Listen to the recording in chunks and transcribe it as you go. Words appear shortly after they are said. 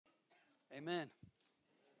Amen.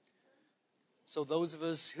 So those of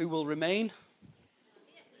us who will remain,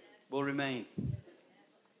 will remain.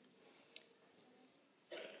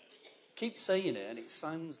 Keep saying it, and it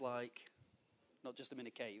sounds like, not just I'm in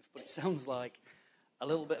a cave, but it sounds like a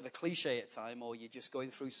little bit of a cliche at time, or you're just going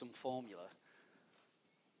through some formula.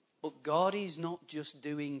 But God is not just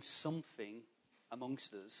doing something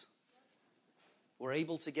amongst us. We're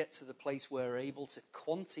able to get to the place where we're able to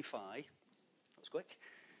quantify. That was quick.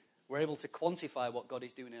 We're able to quantify what God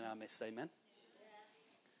is doing in our midst. Amen.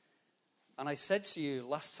 And I said to you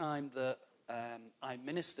last time that I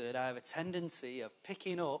ministered, I have a tendency of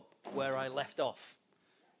picking up where I left off.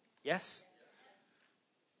 Yes?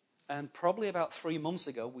 And probably about 3 months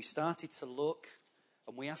ago, we started to look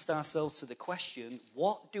and we asked ourselves to the question,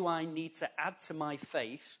 what do I need to add to my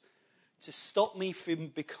faith to stop me from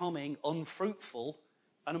becoming unfruitful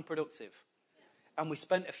and unproductive? And we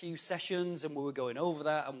spent a few sessions and we were going over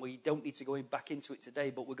that, and we don't need to go back into it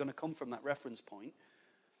today, but we're going to come from that reference point.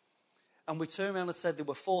 And we turned around and said there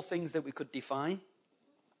were 4 things that we could define.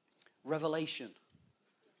 Revelation.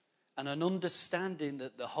 And an understanding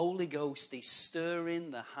that the Holy Ghost is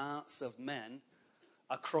stirring the hearts of men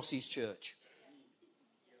across his church.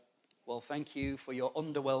 Well, thank you for your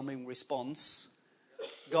underwhelming response.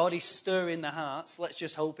 God is stirring the hearts. Let's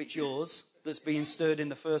just hope it's yours that's being stirred in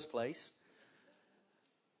the first place.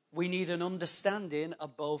 We need an understanding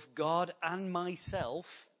of both God and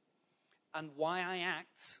myself and why I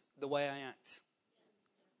act the way I act.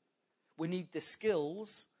 We need the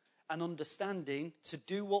skills and understanding to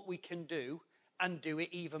do what we can do and do it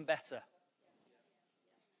even better.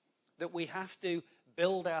 That we have to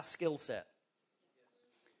build our skill set.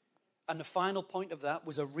 And the final point of that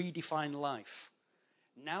was a redefined life.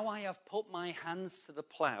 Now I have put my hands to the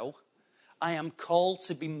plow. I am called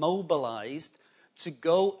to be mobilized to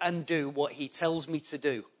go and do what he tells me to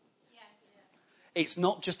do. It's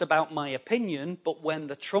not just about my opinion, but when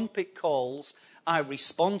the trumpet calls, I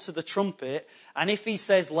respond to the trumpet. And if he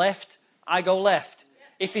says left, I go left.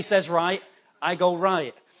 If he says right, I go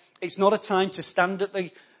right. It's not a time to stand at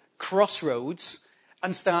the crossroads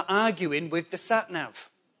and start arguing with the sat-nav.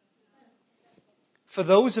 For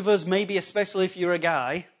those of us, maybe especially if you're a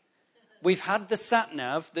guy, we've had the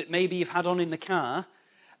sat-nav that maybe you've had on in the car,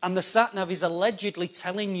 and the sat-nav is allegedly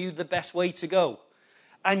telling you the best way to go.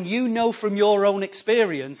 And you know from your own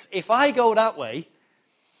experience, if I go that way,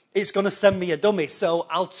 it's going to send me a dummy. So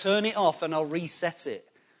I'll turn it off and I'll reset it.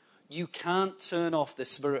 You can't turn off the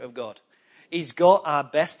Spirit of God. He's got our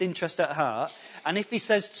best interest at heart. And if he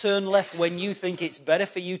says turn left when you think it's better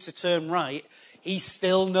for you to turn right, he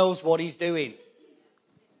still knows what he's doing.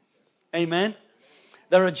 Amen?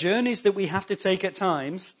 There are journeys that we have to take at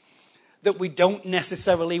times that we don't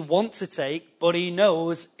necessarily want to take, but he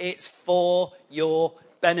knows it's for your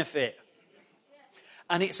benefit.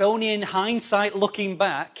 And it's only in hindsight, looking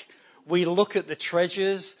back, we look at the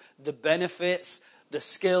treasures, the benefits, the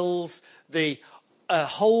skills, the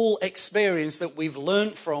whole experience that we've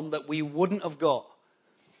learned from that we wouldn't have got.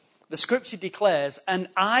 The scripture declares, and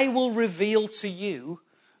I will reveal to you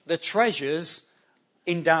the treasures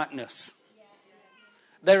in darkness.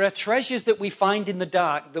 There are treasures that we find in the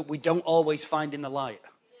dark that we don't always find in the light.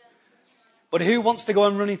 But who wants to go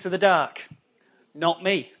and run into the dark? Not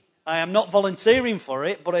me. I am not volunteering for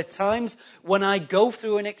it, but at times when I go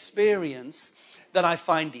through an experience that I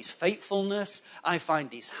find his faithfulness, I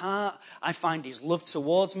find his heart, I find his love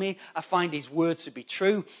towards me, I find his word to be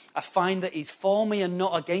true, I find that he's for me and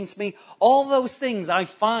not against me. All those things I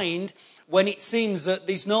find when it seems that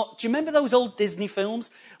there's not... Do you remember those old Disney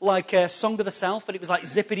films like Song of the South, and it was like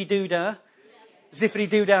zippity-doo-dah?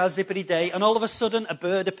 Zippity-doo-dah, zippity-day, and all of a sudden a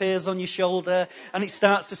bird appears on your shoulder and it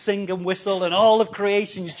starts to sing and whistle and all of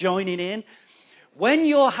creation's joining in. When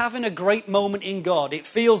you're having a great moment in God, it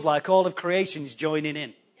feels like all of creation's joining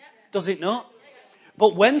in. Does it not?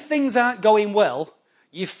 But when things aren't going well,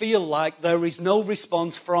 you feel like there is no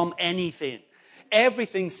response from anything.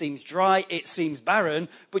 Everything seems dry, it seems barren,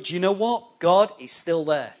 but you know what? God is still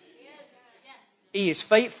there. He is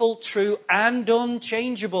faithful, true, and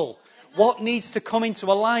unchangeable. What needs to come into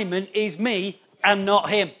alignment is me and not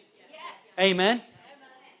him. Amen?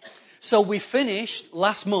 So we finished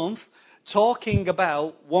last month talking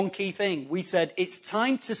about one key thing. We said it's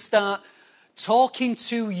time to start talking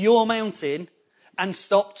to your mountain and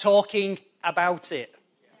stop talking about it.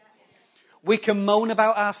 We can moan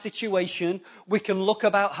about our situation. We can look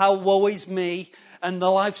about how woe is me and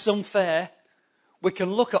the life's unfair. We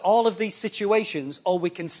can look at all of these situations, or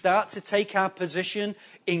we can start to take our position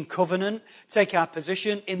in covenant, take our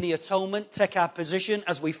position in the atonement, take our position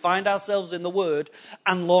as we find ourselves in the Word,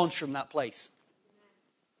 and launch from that place.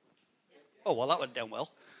 Oh, well, that went down well.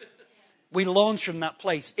 We launched from that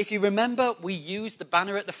place. If you remember, we used the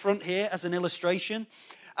banner at the front here as an illustration.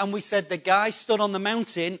 And we said the guy stood on the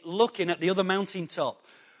mountain looking at the other mountaintop.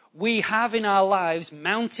 We have in our lives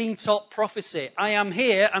mountaintop prophecy. I am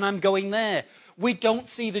here and I'm going there. We don't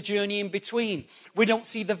see the journey in between. We don't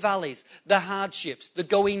see the valleys, the hardships, the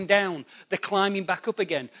going down, the climbing back up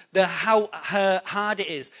again, the how hard it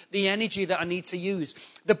is, the energy that I need to use,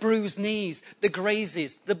 the bruised knees, the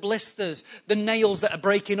grazes, the blisters, the nails that are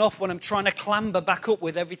breaking off when I'm trying to clamber back up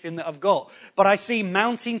with everything that I've got. But I see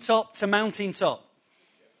mountaintop to mountaintop.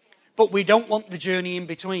 But we don't want the journey in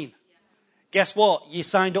between. Guess what? You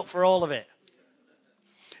signed up for all of it.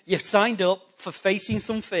 You've signed up for facing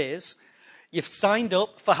some fears. You've signed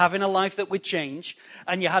up for having a life that would change.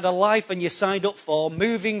 And you had a life and you signed up for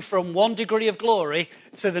moving from one degree of glory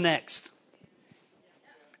to the next.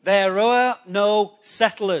 There are no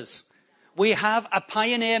settlers. We have a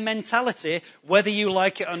pioneer mentality, whether you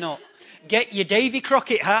like it or not. Get your Davy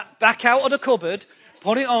Crockett hat back out of the cupboard.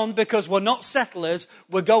 Put it on, because we're not settlers.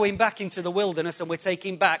 We're going back into the wilderness and we're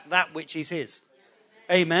taking back that which is his.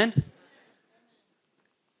 Amen.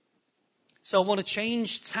 So I want to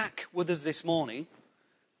change tack with us this morning.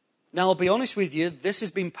 Now, I'll be honest with you, this has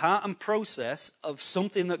been part and process of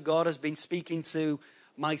something that God has been speaking to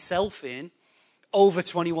myself in over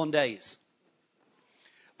 21 days.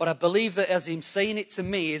 But I believe that as him saying it to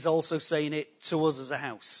me, he's also saying it to us as a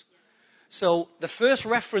house. So the first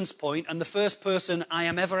reference point and the first person I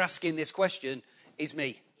am ever asking this question is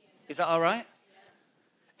me. Is that all right?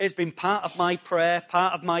 It's been part of my prayer,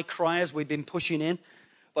 part of my cry as we've been pushing in.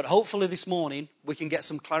 But hopefully this morning we can get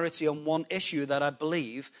some clarity on one issue that I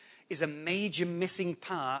believe is a major missing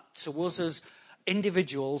part to us as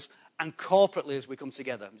individuals and corporately as we come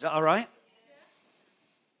together. Is that all right?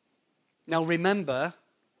 Now remember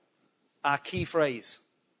our key phrase.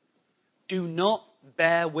 Do not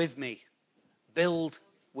bear with me. Build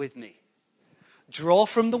with me. Draw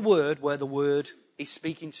from the word where the word is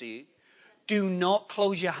speaking to you. Do not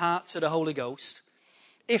close your heart to the Holy Ghost.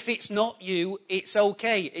 If it's not you, it's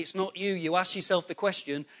okay. It's not you. You ask yourself the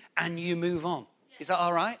question and you move on. Is that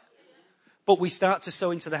all right? But we start to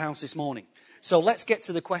sow into the house this morning. So let's get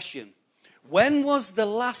to the question. When was the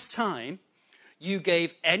last time you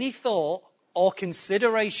gave any thought or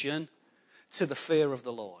consideration to the fear of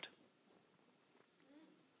the Lord?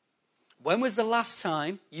 When was the last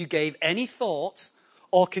time you gave any thought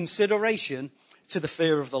or consideration to the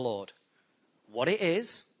fear of the Lord? What it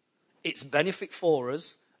is, its benefit for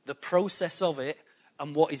us, the process of it,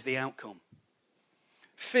 and what is the outcome?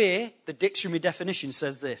 Fear, the dictionary definition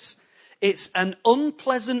says this. It's an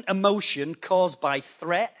unpleasant emotion caused by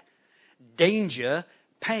threat, danger,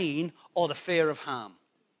 pain, or the fear of harm.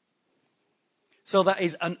 So that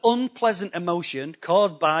is an unpleasant emotion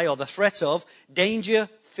caused by or the threat of danger,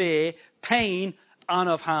 fear, pain, and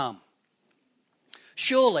of harm.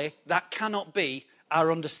 Surely that cannot be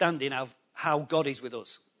our understanding of how God is with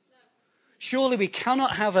us. Surely we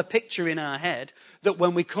cannot have a picture in our head that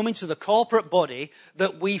when we come into the corporate body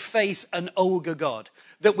that we face an ogre God.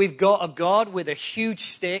 That we've got a God with a huge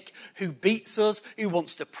stick who beats us, who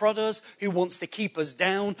wants to prod us, who wants to keep us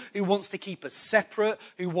down, who wants to keep us separate,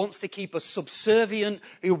 who wants to keep us subservient,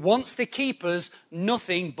 who wants to keep us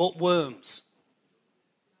nothing but worms.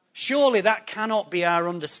 Surely that cannot be our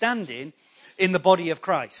understanding in the body of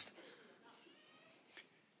Christ.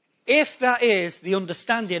 If that is the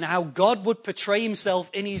understanding of how God would portray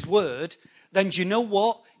himself in his word, then do you know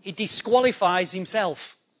what? He disqualifies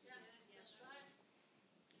himself.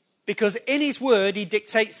 Because in his word, he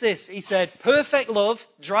dictates this. He said, perfect love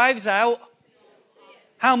drives out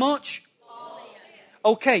how much?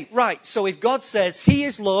 Okay, right. So if God says he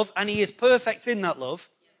is love and he is perfect in that love,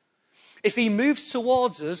 if he moves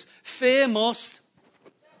towards us, fear must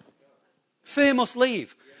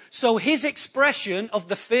leave. So his expression of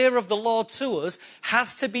the fear of the Lord to us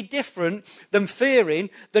has to be different than fearing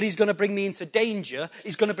that he's going to bring me into danger,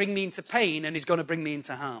 he's going to bring me into pain, and he's going to bring me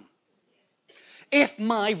into harm. If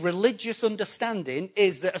my religious understanding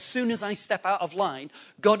is that as soon as I step out of line,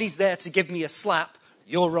 God is there to give me a slap,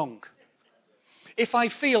 you're wrong. If I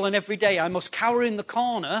feel and every day I must cower in the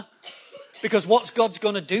corner because what's God's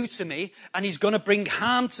going to do to me and he's going to bring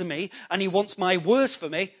harm to me and he wants my worst for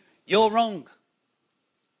me, you're wrong.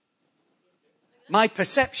 My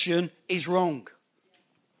perception is wrong.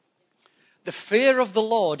 The fear of the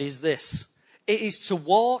Lord is this. It is to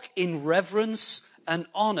walk in reverence and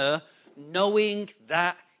honor, knowing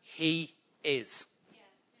that he is.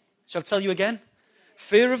 Shall I tell you again?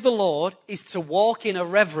 Fear of the Lord is to walk in a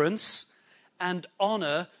reverence and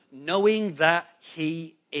honor, knowing that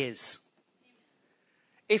he is.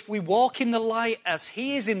 if we walk in the light as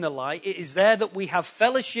he is in the light, it is there that we have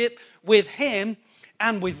fellowship with him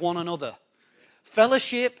and with one another.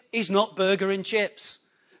 Fellowship is not burger and chips.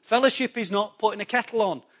 Fellowship is not putting a kettle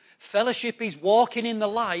on. Fellowship is walking in the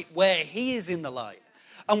light where he is in the light.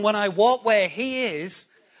 And when I walk where he is,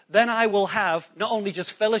 then I will have not only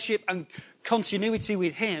just fellowship and continuity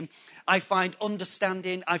with him, I find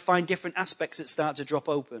understanding, I find different aspects that start to drop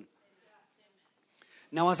open.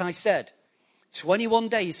 Now, as I said, 21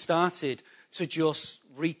 days started to just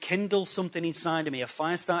rekindle something inside of me. A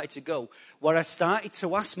fire started to go where I started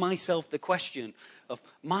to ask myself the question of,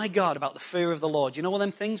 my God, about the fear of the Lord. You know one of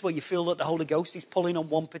them things where you feel that the Holy Ghost is pulling on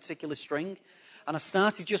one particular string? And I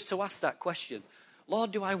started just to ask that question.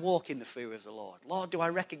 Lord, do I walk in the fear of the Lord? Lord, do I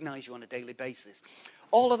recognize you on a daily basis?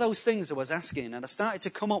 All of those things I was asking, and I started to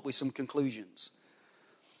come up with some conclusions.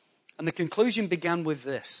 And the conclusion began with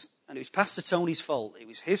this, and it was Pastor Tony's fault. It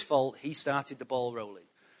was his fault. He started the ball rolling.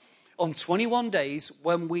 On 21 days,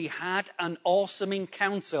 when we had an awesome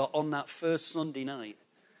encounter on that first Sunday night,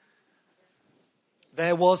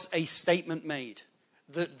 there was a statement made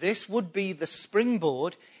that this would be the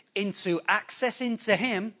springboard into access into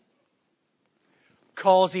him,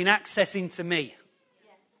 causing access into me.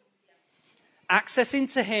 Access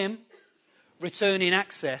into him, returning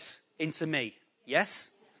access into me.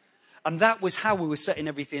 Yes? And that was how we were setting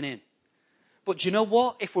everything in. But do you know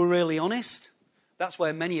what? If we're really honest, that's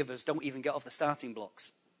where many of us don't even get off the starting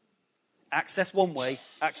blocks. Access one way,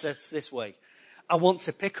 access this way. I want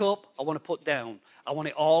to pick up, I want to put down. I want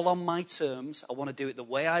it all on my terms. I want to do it the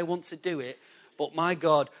way I want to do it. But my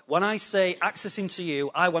God, when I say access into you,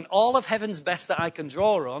 I want all of heaven's best that I can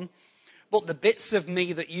draw on. But the bits of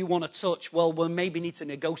me that you want to touch, well, we'll maybe need to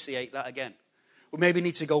negotiate that again. We maybe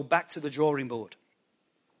need to go back to the drawing board.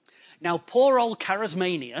 Now, poor old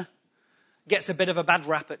charismania gets a bit of a bad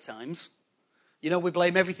rap at times. You know, we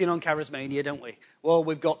blame everything on charismania, don't we? Well,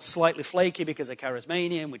 we've got slightly flaky because of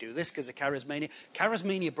charismania, and we do this because of charismania.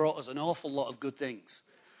 Charismania brought us an awful lot of good things.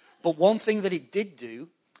 But one thing that it did do,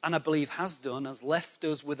 and I believe has done, has left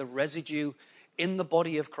us with a residue in the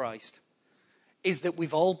body of Christ, is that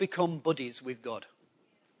we've all become buddies with God.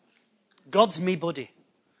 God's me buddy.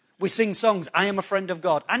 We sing songs, I am a friend of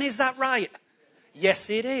God. And is that right? Yes,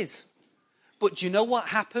 it is. But do you know what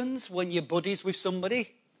happens when you're buddies with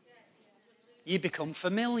somebody? You become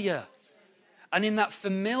familiar. And in that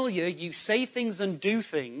familiar, you say things and do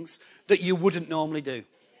things that you wouldn't normally do.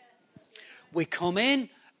 We come in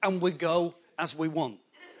and we go as we want.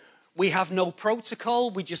 We have no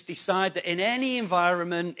protocol. We just decide that in any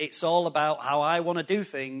environment, it's all about how I want to do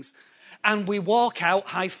things. And we walk out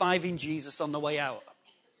high-fiving Jesus on the way out.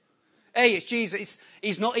 Hey, it's Jesus.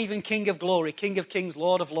 He's not even King of glory, King of kings,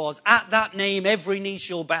 Lord of lords. At that name, every knee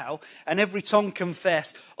shall bow and every tongue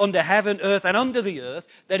confess under heaven, earth, and under the earth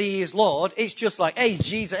that he is Lord. It's just like, hey,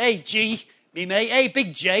 Jesus, hey, G, me mate, hey,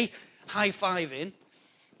 big J, high-fiving.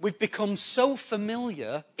 We've become so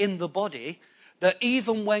familiar in the body that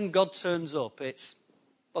even when God turns up, it's,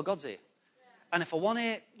 well, God's here. And if I want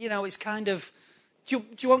it, you know, it's kind of, do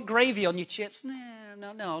you want gravy on your chips?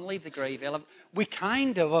 No, I'll leave the gravy. We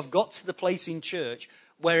kind of have got to the place in church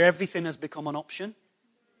where everything has become an option.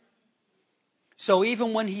 So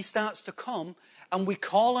even when he starts to come and we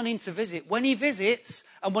call on him to visit, when he visits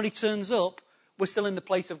and when he turns up, we're still in the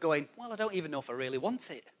place of going, well, I don't even know if I really want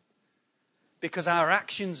it. Because our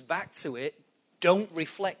actions back to it don't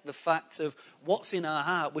reflect the fact of what's in our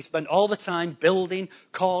heart. We spend all the time building,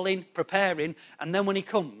 calling, preparing, and then when he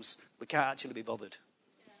comes, we can't actually be bothered.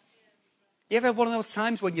 You ever have one of those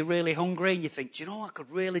times when you're really hungry and you think, do you know, I could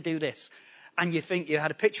really do this? And you think you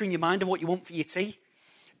had a picture in your mind of what you want for your tea,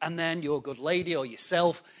 and then your good lady or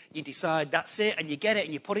yourself, you decide that's it, and you get it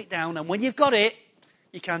and you put it down, and when you've got it,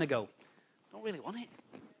 you kind of go, I don't really want it.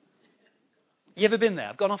 You ever been there?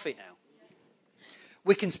 I've gone off it now.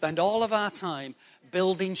 We can spend all of our time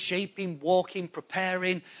building, shaping, walking,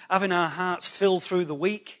 preparing, having our hearts filled through the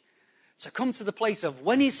week to come to the place of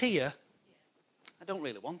when he's here, I don't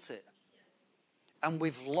really want it. And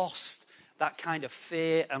we've lost that kind of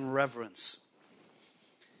fear and reverence.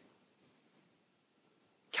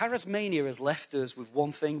 Charismania has left us with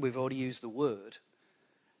one thing, we've already used the word,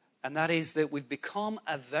 and that is that we've become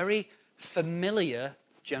a very familiar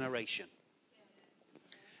generation.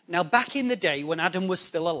 Now, back in the day when Adam was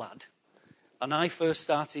still a lad and I first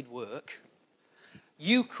started work,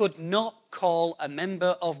 you could not call a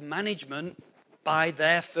member of management by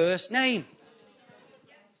their first name.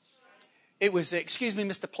 It was, excuse me,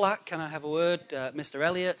 Mr. Platt, can I have a word? Mr.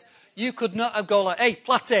 Elliott. You could not have gone like, hey,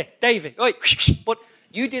 Platty, Davy. Oi. But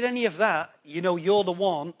you did any of that, you know, you're the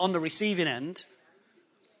one on the receiving end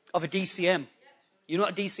of a DCM. You know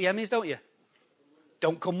what a DCM is, don't you?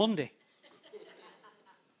 Don't come Monday.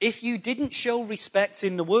 If you didn't show respect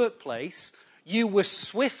in the workplace, you were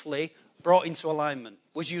swiftly brought into alignment.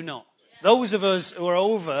 Was you not? Those of us who are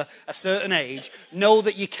over a certain age know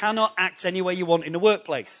that you cannot act any way you want in the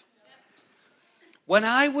workplace. When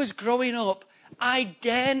I was growing up, I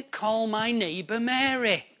daren't call my neighbour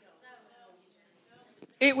Mary.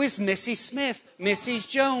 It was Mrs. Smith, Mrs.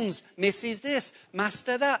 Jones, Mrs. this,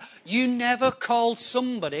 Master that. You never called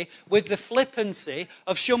somebody with the flippancy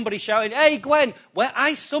of somebody shouting, "Hey, Gwen," where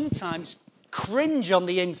I sometimes cringe on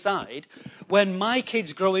the inside when my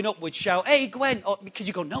kids growing up would shout, "Hey, Gwen," because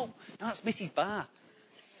you go, no, that's Mrs. Barr.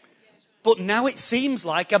 But now it seems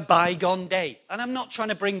like a bygone day. And I'm not trying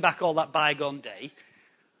to bring back all that bygone day.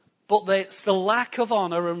 But it's the lack of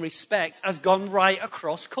honour and respect has gone right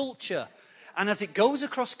across culture. And as it goes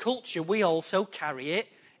across culture, we also carry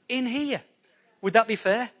it in here. Would that be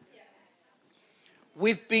fair?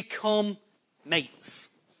 We've become mates.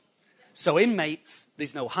 So in mates,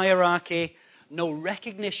 there's no hierarchy, no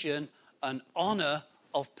recognition and honour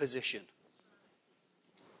of position.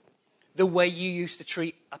 The way you used to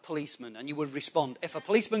treat a policeman, and you would respond. If a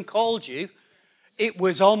policeman called you, it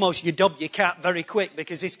was almost you dubbed your cap very quick,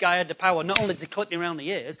 because this guy had the power not only to clip me around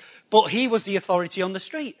the ears, but he was the authority on the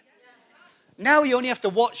street. Now you only have to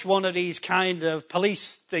watch one of these kind of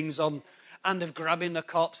police things on, and of grabbing the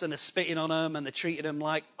cops and they're spitting on them and they're treating them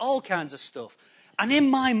like all kinds of stuff. And in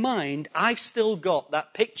my mind, I've still got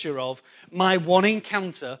that picture of my one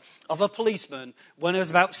encounter of a policeman when I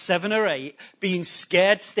was about 7 or 8, being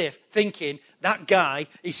scared stiff, thinking that guy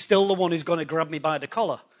is still the one who's going to grab me by the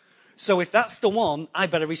collar. So if that's the one, I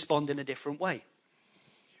better respond in a different way.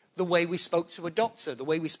 The way we spoke to a doctor, the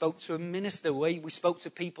way we spoke to a minister, the way we spoke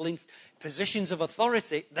to people in positions of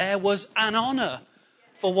authority, there was an honour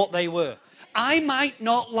for what they were. I might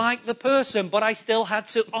not like the person, but I still had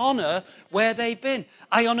to honour where they'd been.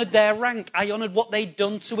 I honoured their rank. I honoured what they'd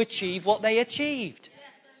done to achieve what they achieved.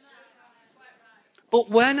 But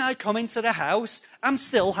when I come into the house, I'm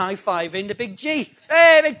still high-fiving the big G.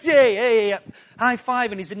 Hey, big G! Hey,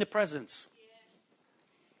 high-fiving, he's in the presence.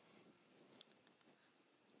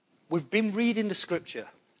 We've been reading the scripture.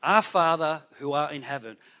 Our Father who art in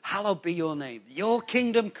heaven, hallowed be your name. Your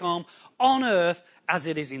kingdom come on earth as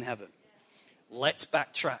it is in heaven. Let's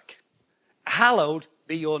backtrack. Hallowed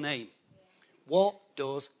be your name. What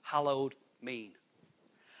does hallowed mean?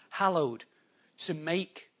 Hallowed, to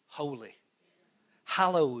make holy.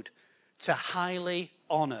 Hallowed, to highly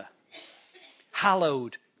honour.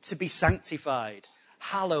 Hallowed, to be sanctified.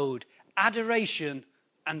 Hallowed, adoration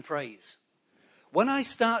and praise. When I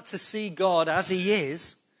start to see God as he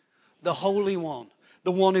is, the Holy One,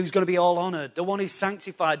 the one who's going to be all honoured, the one who's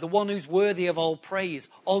sanctified, the one who's worthy of all praise,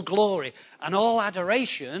 all glory, and all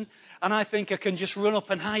adoration, and I think I can just run up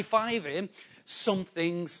and high-five him,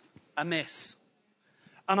 something's amiss.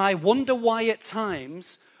 And I wonder why at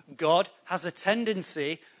times God has a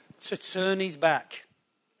tendency to turn his back.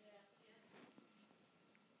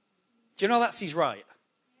 Do you know that's his right?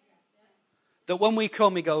 That when we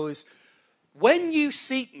come, he goes, "When you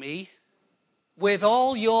seek me with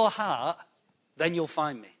all your heart, then you'll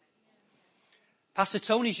find me." Pastor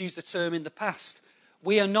Tony's used the term in the past.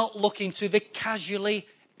 We are not looking to the casually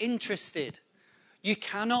interested. You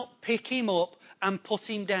cannot pick him up and put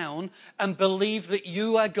him down and believe that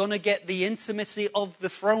you are going to get the intimacy of the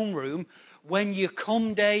throne room when you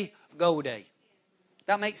come day, go day.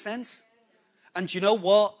 That makes sense? And do you know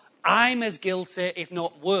what? I'm as guilty, if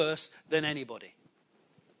not worse, than anybody.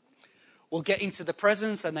 We'll get into the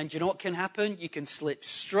presence, and then do you know what can happen? You can slip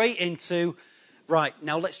straight into, right,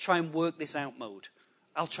 now let's try and work this out mode.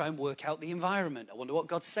 I'll try and work out the environment. I wonder what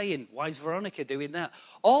God's saying. Why is Veronica doing that?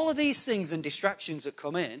 All of these things and distractions that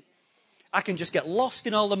come in, I can just get lost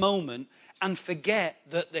in all the moment and forget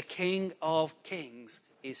that the King of Kings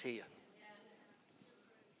is here.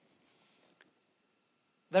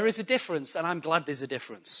 There is a difference, and I'm glad there's a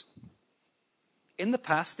difference. In the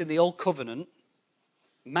past, in the Old Covenant,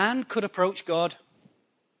 man could approach God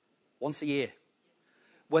once a year,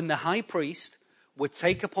 when the high priest would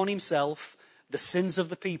take upon himself the sins of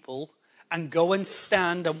the people and go and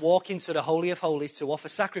stand and walk into the Holy of Holies to offer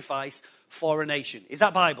sacrifice for a nation. Is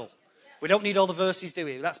that Bible? We don't need all the verses, do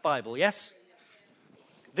we? That's Bible, yes?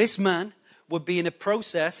 This man would be in a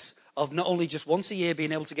process of not only just once a year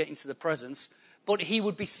being able to get into the presence, but he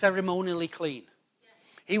would be ceremonially clean.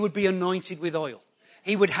 He would be anointed with oil.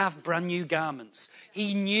 He would have brand new garments.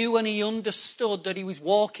 He knew and he understood that he was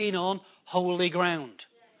walking on holy ground.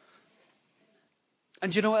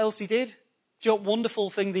 And do you know what else he did? Do you know what wonderful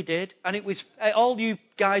thing they did? And it was, all you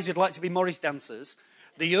guys who'd like to be Morris dancers,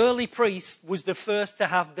 The early priest was the first to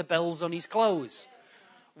have the bells on his clothes.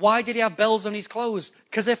 Why did he have bells on his clothes?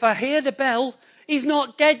 Because if I hear the bell, he's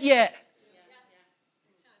not dead yet.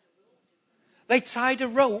 They tied a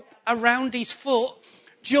rope around his foot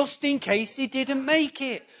just in case he didn't make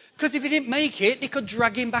it. Because if he didn't make it, they could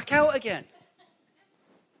drag him back out again.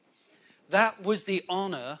 That was the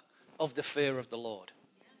honor of the fear of the Lord.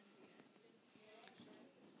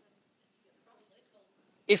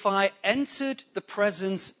 If I entered the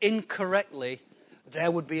presence incorrectly, there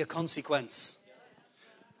would be a consequence.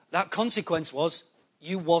 That consequence was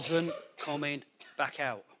you wasn't coming back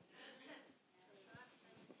out.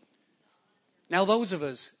 Now those of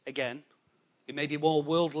us, again, who may be more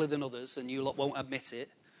worldly than others, and you lot won't admit it,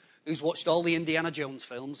 who's watched all the Indiana Jones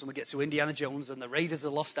films, and we get to Indiana Jones and the Raiders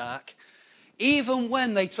of the Lost Ark, even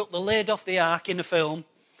when they took the lid off the ark in the film,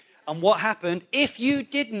 and what happened, if you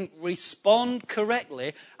didn't respond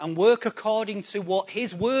correctly and work according to what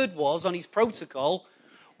his word was on his protocol,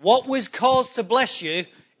 what was caused to bless you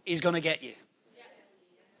is going to get you.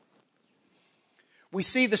 We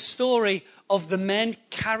see the story of the men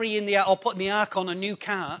carrying the ark, or putting the ark on a new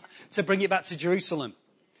cart to bring it back to Jerusalem.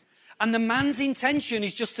 And the man's intention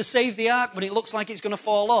is just to save the ark when it looks like it's going to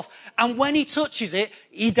fall off. And when he touches it,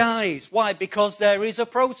 he dies. Why? Because there is a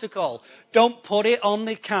protocol. Don't put it on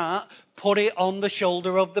the cart, put it on the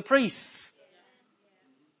shoulder of the priests.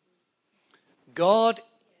 God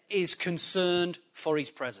is concerned for his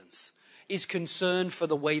presence. He's concerned for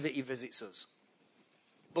the way that he visits us.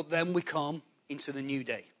 But then we come into the new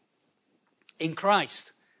day. In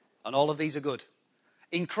Christ, and all of these are good.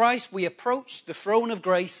 In Christ, we approach the throne of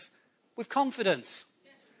grace with confidence.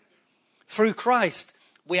 Through Christ,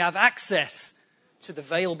 we have access to the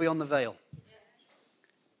veil beyond the veil.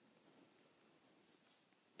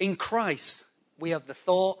 In Christ, we have the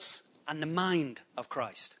thoughts and the mind of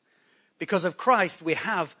Christ. Because of Christ, we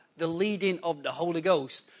have the leading of the Holy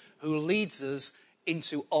Ghost, who leads us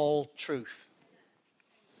into all truth.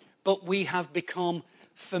 But we have become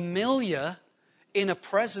familiar in a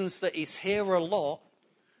presence that is here a lot.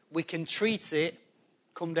 We can treat it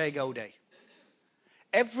come day, go day.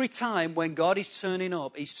 Every time when God is turning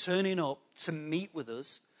up, he's turning up to meet with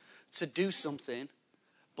us, to do something.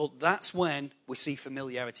 But that's when we see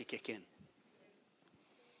familiarity kick in.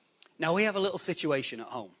 Now we have a little situation at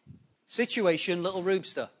home. Situation, little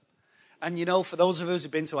Roobster. And you know, for those of us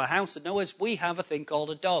who've been to our house that know us, we have a thing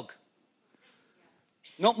called a dog.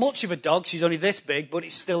 Not much of a dog, she's only this big, but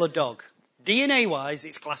it's still a dog. DNA-wise,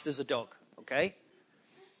 it's classed as a dog, okay?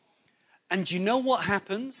 And you know what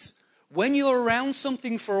happens? When you're around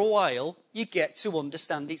something for a while, you get to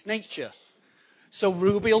understand its nature. So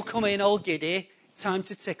Ruby will come in all giddy, time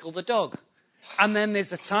to tickle the dog. And then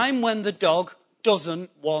there's a time when the dog doesn't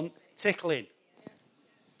want tickling.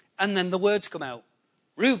 And then the words come out.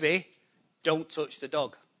 Ruby, don't touch the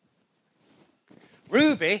dog.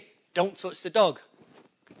 Ruby, don't touch the dog.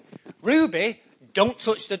 Ruby, don't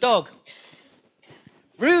touch the dog.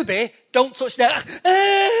 Ruby, don't touch that.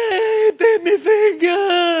 Hey, bit me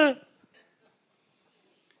finger.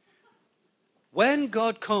 When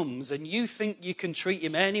God comes and you think you can treat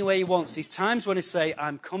him any way he wants, there's times when he say,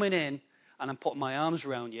 I'm coming in and I'm putting my arms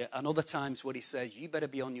around you, and other times when he says, you better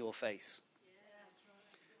be on your face.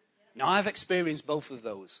 Now, I've experienced both of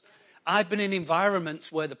those. I've been in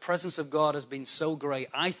environments where the presence of God has been so great,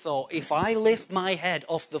 I thought, if I lift my head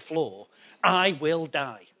off the floor, I will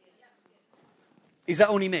die. Is that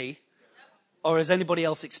only me? Or has anybody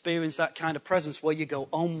else experienced that kind of presence where you go,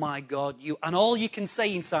 oh my God, and all you can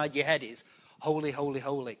say inside your head is, holy, holy,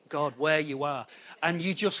 holy, God, where you are. And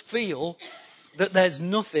you just feel that there's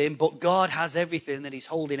nothing, but God has everything, that he's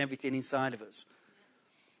holding everything inside of us.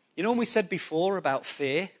 You know when we said before about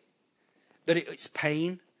fear, that it's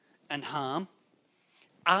pain and harm?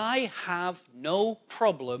 I have no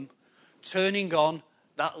problem turning on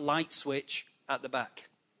that light switch at the back.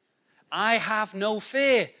 I have no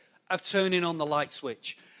fear of turning on the light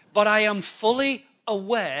switch. But I am fully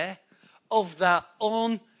aware of that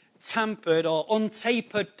untampered or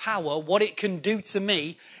untapered power, what it can do to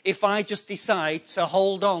me if I just decide to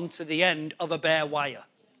hold on to the end of a bare wire.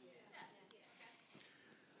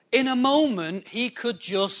 In a moment, he could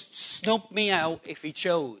just snub me out if he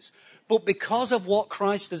chose. But because of what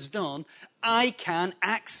Christ has done, I can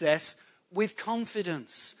access with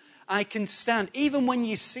confidence. I can stand. Even when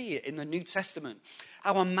you see it in the New Testament,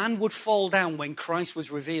 how a man would fall down when Christ was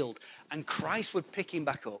revealed, and Christ would pick him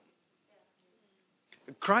back up.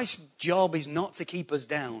 Christ's job is not to keep us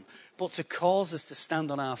down, but to cause us to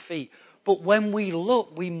stand on our feet. But when we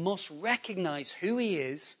look, we must recognize who he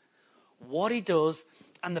is, what he does,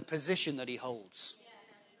 and the position that he holds.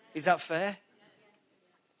 Is that fair?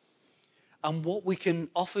 And what we can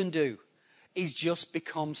often do is just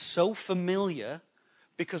become so familiar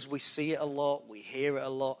because we see it a lot, we hear it a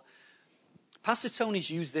lot. Pastor Tony's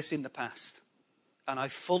used this in the past, and I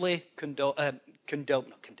fully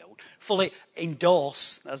fully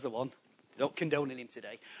endorse, that's the one, not condoning him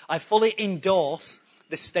today. I fully endorse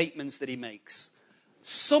the statements that he makes.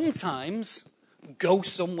 Sometimes go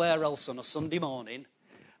somewhere else on a Sunday morning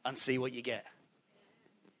and see what you get.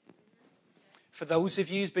 For those of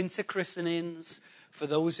you who've been to christenings, for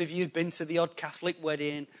those of you who've been to the odd Catholic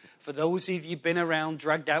wedding, for those of you who've been around,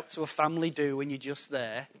 dragged out to a family do and you're just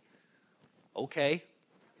there, okay.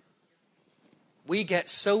 We get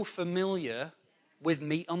so familiar with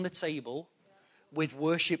meat on the table, with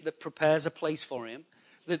worship that prepares a place for him,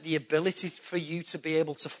 that the ability for you to be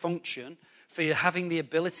able to function, for you having the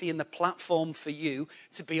ability and the platform for you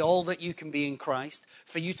to be all that you can be in Christ,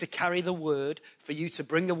 for you to carry the word, for you to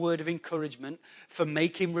bring a word of encouragement, for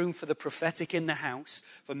making room for the prophetic in the house,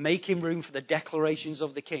 for making room for the declarations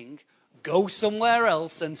of the King. Go somewhere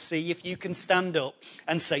else and see if you can stand up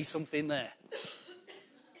and say something there.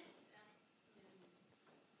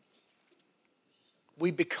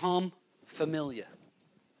 We become familiar.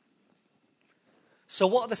 So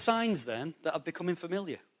what are the signs then that of becoming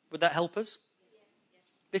familiar? Would that help us?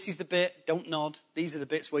 This is the bit, don't nod. These are the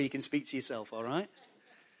bits where you can speak to yourself, all right?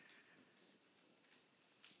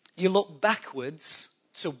 You look backwards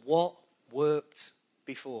to what worked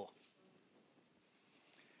before.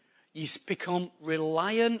 You become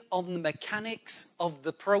reliant on the mechanics of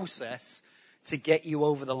the process to get you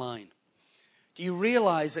over the line. Do you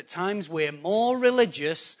realize at times we're more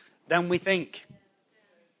religious than we think?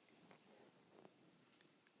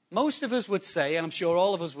 Most of us would say, and I'm sure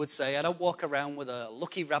all of us would say, I don't walk around with a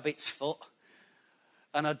lucky rabbit's foot.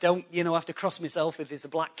 And I don't, have to cross myself if there's a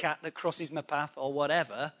black cat that crosses my path or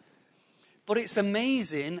whatever. But it's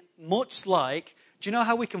amazing, much like, do you know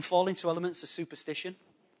how we can fall into elements of superstition?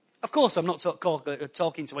 Of course, I'm not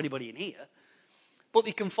talking to anybody in here. But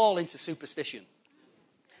you can fall into superstition.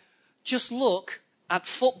 Just look at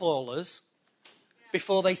footballers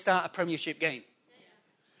before they start a Premiership game.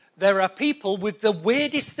 There are people with the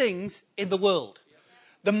weirdest things in the world.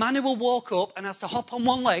 The man who will walk up and has to hop on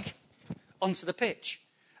one leg onto the pitch.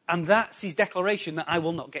 And that's his declaration that I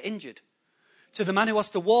will not get injured. To the man who has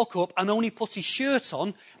to walk up and only put his shirt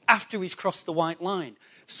on after he's crossed the white line.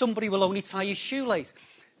 Somebody will only tie his shoelace.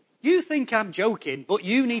 You think I'm joking, but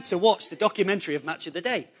you need to watch the documentary of Match of the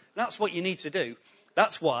Day. That's what you need to do.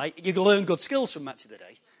 That's why you learn good skills from Match of the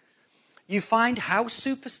Day. You find how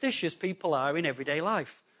superstitious people are in everyday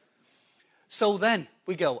life. So then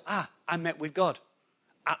we go, I met with God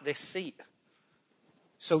at this seat.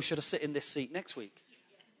 So should I sit in this seat next week?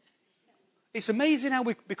 It's amazing how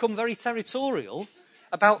we become very territorial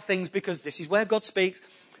about things because this is where God speaks.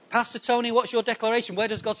 Pastor Tony, what's your declaration? Where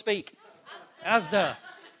does God speak? Asda.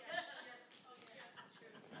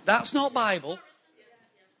 That's not Bible.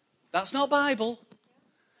 That's not Bible.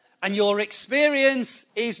 And your experience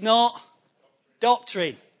is not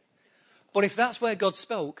doctrine. But if that's where God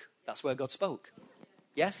spoke, that's where God spoke.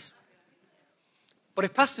 Yes? But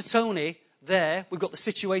if Pastor Tony, there, we've got the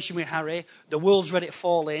situation with Harry, the world's ready to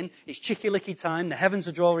fall in, it's chicky-licky time, the heavens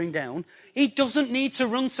are drawing down, he doesn't need to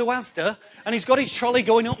run to Asda, and he's got his trolley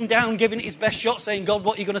going up and down, giving it his best shot, saying, God,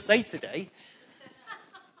 what are you going to say today?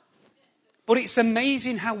 But it's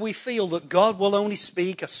amazing how we feel that God will only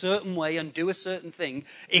speak a certain way and do a certain thing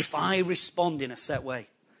if I respond in a set way.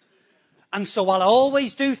 And so I'll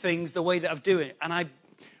always do things the way that I've done it, and I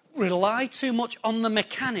rely too much on the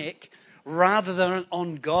mechanic rather than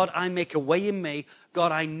on God. I make a way in me.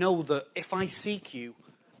 God, I know that if I seek you,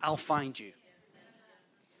 I'll find you.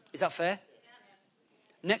 Is that fair?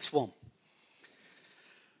 Next one.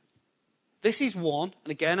 This is one,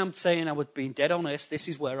 and again I'm saying I was being dead honest, this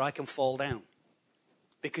is where I can fall down.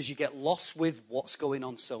 Because you get lost with what's going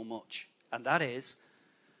on so much. And that is,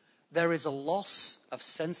 there is a loss of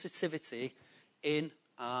sensitivity in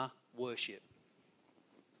our worship.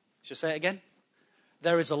 Shall I say it again?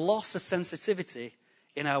 There is a loss of sensitivity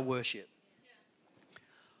in our worship.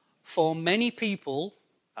 For many people,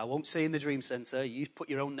 I won't say in the Dream Center, you put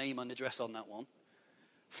your own name and address on that one.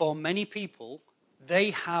 For many people,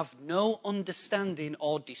 they have no understanding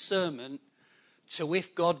or discernment to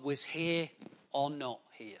if God was here or not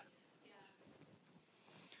here.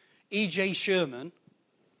 E.J. Sherman,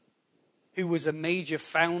 who was a major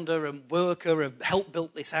founder and worker, helped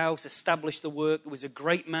build this house, established the work, was a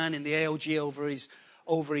great man in the AOG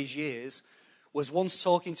over his years, was once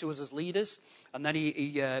talking to us as leaders, and then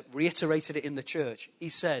he reiterated it in the church. He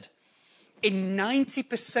said, in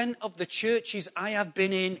 90% of the churches I have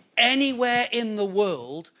been in anywhere in the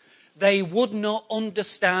world, They would not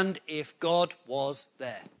understand if God was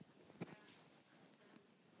there.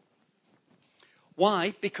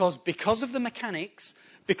 Why? Because of the mechanics,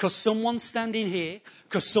 because someone's standing here,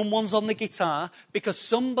 because someone's on the guitar, because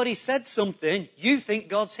somebody said something, you think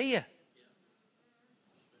God's here.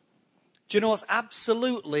 Do you know what's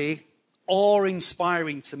absolutely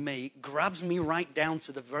awe-inspiring to me, grabs me right down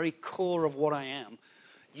to the very core of what I am?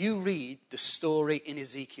 You read the story in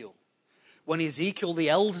Ezekiel. When Ezekiel, the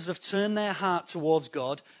elders have turned their heart towards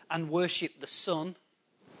God and worship the sun,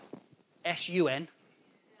 S-U-N.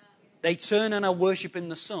 They turn and are worshipping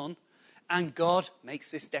the sun, and God makes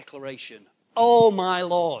this declaration. Oh, my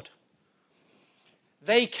Lord.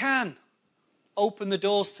 They can open the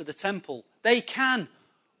doors to the temple. They can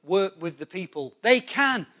work with the people. They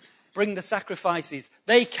can bring the sacrifices.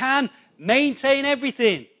 They can maintain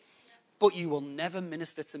everything. But you will never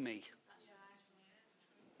minister to me.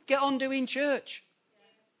 Get on doing church.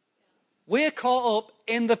 We're caught up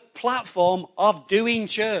in the platform of doing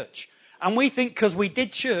church. And we think because we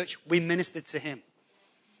did church, we ministered to him.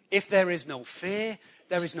 If there is no fear,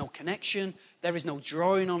 there is no connection, there is no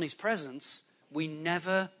drawing on his presence, we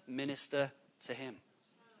never minister to him.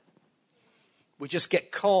 We just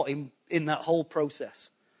get caught in that whole process.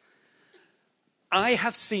 I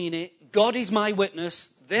have seen it. God is my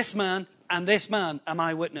witness. This man and this man are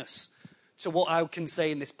my witness to what I can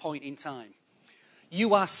say in this point in time.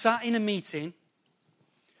 You are sat in a meeting.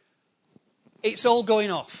 It's all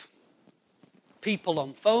going off. People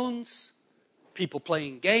on phones, people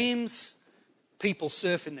playing games, people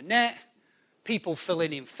surfing the net, people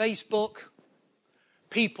filling in Facebook,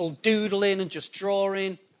 people doodling and just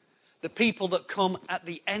drawing, the people that come at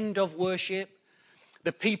the end of worship,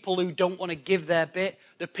 the people who don't want to give their bit,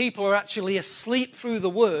 the people who are actually asleep through the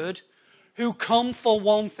word, who come for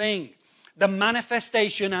one thing, the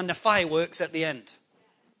manifestation and the fireworks at the end.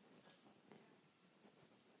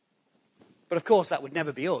 But of course, that would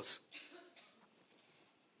never be us.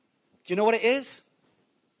 Do you know what it is?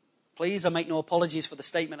 Please, I make no apologies for the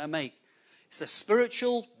statement I make. It's a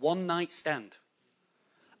spiritual one-night stand.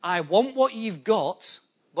 I want what you've got,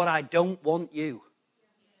 but I don't want you.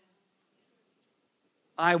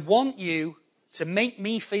 I want you to make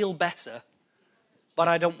me feel better, but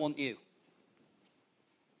I don't want you.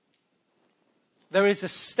 There is a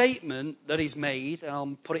statement that is made, and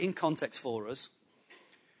I'll put it in context for us.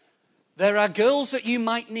 There are girls that you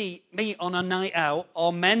might meet on a night out,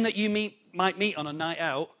 or men that you might meet on a night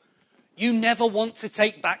out, you never want to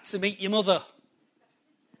take back to meet your mother.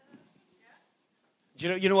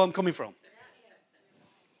 Do you know where I'm coming from?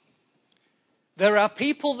 There are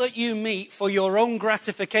people that you meet for your own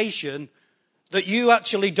gratification that you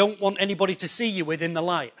actually don't want anybody to see you with in the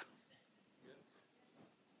light.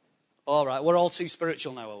 All right, we're all too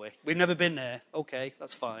spiritual now, are we? We've never been there. Okay,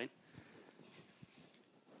 that's fine.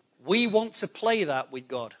 We want to play that with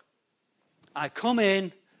God. I come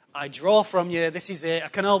in, I draw from you, this is it. I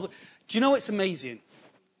can help. Do you know it's amazing?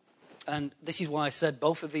 And this is why I said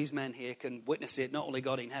both of these men here can witness it, not only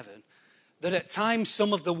God in heaven, that at times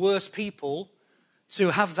some of the worst people to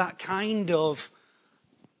have that kind of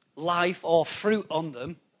life or fruit on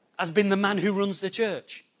them has been the man who runs the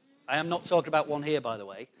church. I am not talking about one here, by the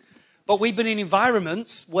way. But we've been in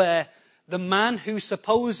environments where the man who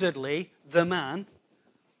supposedly, the man,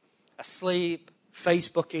 asleep,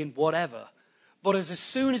 Facebooking, whatever. But as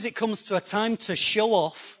soon as it comes to a time to show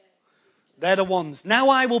off, they're the ones. Now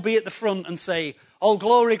I will be at the front and say, oh,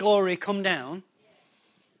 glory, glory, come down.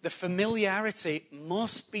 The familiarity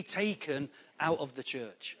must be taken out of the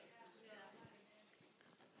church.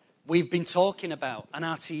 We've been talking about an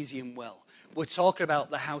artesian well. We're talking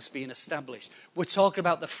about the house being established. We're talking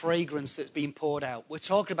about the fragrance that's being poured out. We're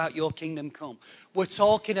talking about your kingdom come. We're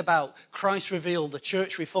talking about Christ revealed, the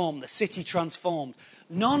church reformed, the city transformed.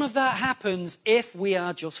 None of that happens if we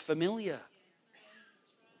are just familiar.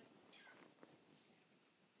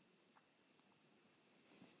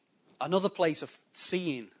 Another place of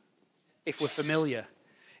seeing, if we're familiar,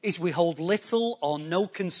 is we hold little or no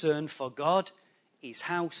concern for God, his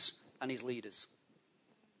house, and his leaders.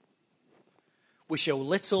 We show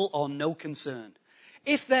little or no concern.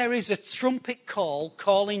 If there is a trumpet call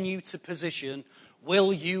calling you to position,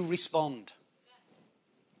 will you respond?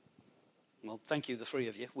 Well, thank you, the three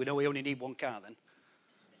of you. We know we only need one car then.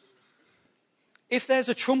 If there's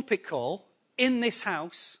a trumpet call in this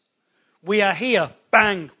house, we are here,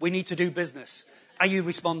 bang, we need to do business. Are you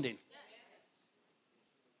responding?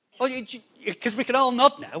 Well, because we can all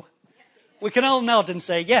nod now. We can all nod and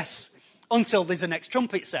say yes, until there's a next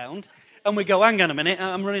trumpet sound. And we go, hang on a minute,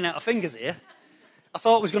 I'm running out of fingers here. I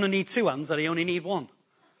thought I was going to need two hands, and I only need one.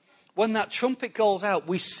 when that trumpet calls out,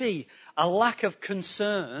 we see a lack of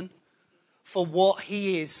concern for what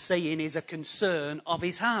he is saying is a concern of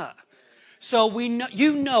his heart. So we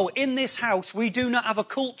know, in this house, we do not have a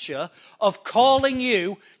culture of calling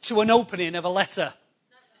you to an opening of a letter.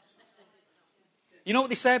 You know what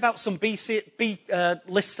they say about some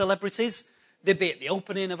B-list celebrities? They'd be at the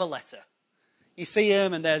opening of a letter. You see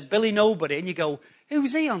them and there's Billy Nobody and you go,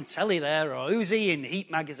 who's he on telly there? Or who's he in Heat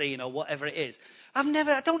magazine or whatever it is? I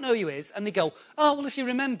don't know who he is. And they go, oh, well, if you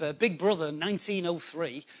remember, Big Brother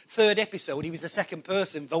 1903, third episode, he was the second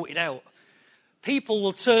person voted out. People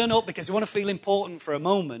will turn up because they want to feel important for a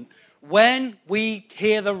moment. When we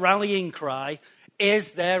hear the rallying cry,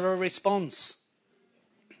 is there a response?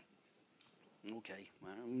 Okay.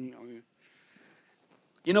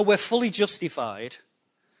 You know, we're fully justified,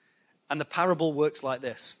 and the parable works like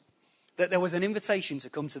this. That there was an invitation to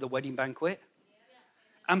come to the wedding banquet,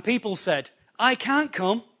 and people said, I can't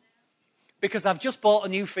come because I've just bought a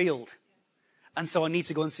new field, and so I need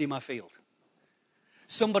to go and see my field.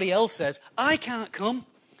 Somebody else says, I can't come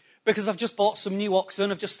because I've just bought some new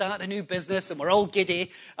oxen, I've just started a new business, and we're all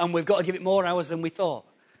giddy, and we've got to give it more hours than we thought.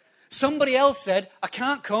 Somebody else said, I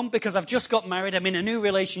can't come because I've just got married, I'm in a new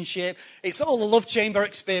relationship, it's all the love chamber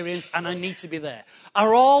experience, and I need to be there.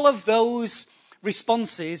 Are all of those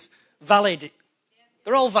responses valid?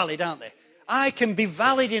 They're all valid, aren't they? I can be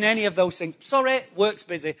valid in any of those things. Sorry, work's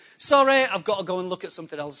busy. Sorry, I've got to go and look at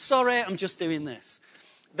something else. Sorry, I'm just doing this.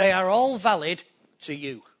 They are all valid to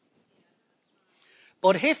you.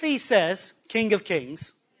 But if he says, King of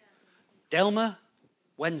Kings, Delma,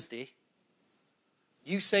 Wednesday,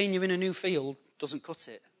 you saying you're in a new field doesn't cut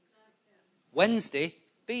it. Wednesday,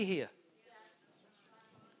 be here.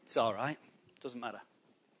 It's all right. Doesn't matter.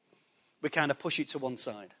 We kind of push it to one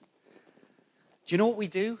side. Do you know what we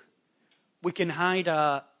do? We can hide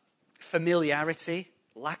our familiarity,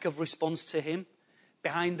 lack of response to him,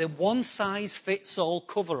 behind the one-size-fits-all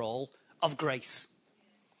coverall of grace.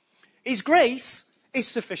 His grace is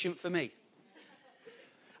sufficient for me.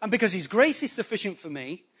 And because his grace is sufficient for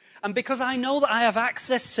me, and because I know that I have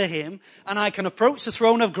access to him, and I can approach the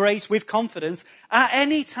throne of grace with confidence at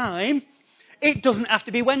any time, it doesn't have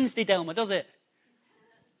to be Wednesday, Delma, does it?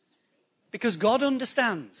 Because God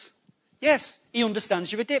understands. Yes, he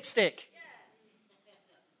understands you're a dipstick.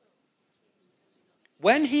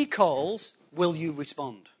 When he calls, will you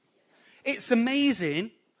respond? It's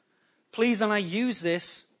amazing. Please, and I use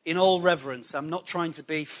this in all reverence. I'm not trying to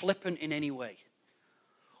be flippant in any way.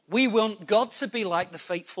 We want God to be like the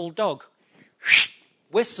faithful dog.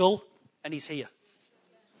 Whistle, and he's here.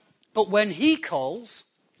 But when he calls,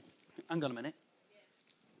 hang on a minute.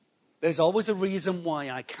 There's always a reason why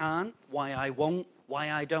I can't, why I won't,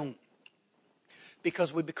 why I don't.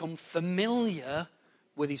 Because we become familiar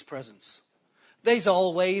with his presence. There's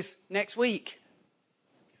always next week.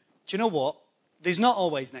 Do you know what? There's not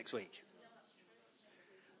always next week.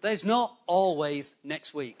 There's not always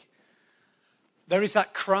next week. There is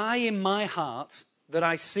that cry in my heart that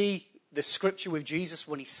I see the scripture with Jesus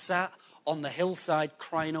when he sat on the hillside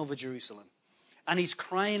crying over Jerusalem. And he's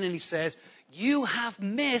crying and he says, you have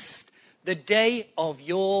missed the day of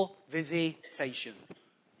your visitation.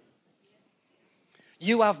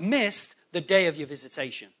 You have missed the day of your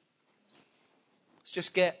visitation. Let's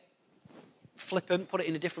just get flippant, put it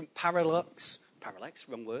in a different parallax,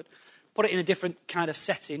 wrong word, put it in a different kind of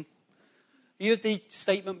setting. You heard the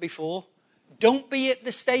statement before, don't be at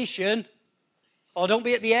the station or don't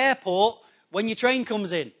be at the airport when your train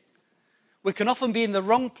comes in. We can often be in the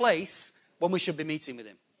wrong place when we should be meeting with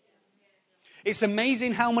him. It's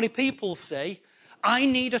amazing how many people say, I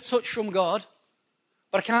need a touch from God,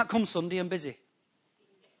 but I can't come Sunday, I'm busy.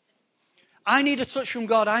 I need a touch from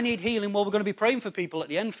God, I need healing. Well, we're going to be praying for people at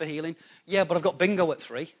the end for healing. Yeah, but I've got bingo at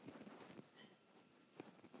 3.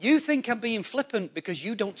 You think I'm being flippant because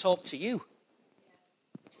you don't talk to you.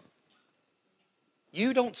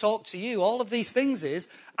 You don't talk to you. All of these things is,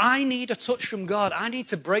 I need a touch from God. I need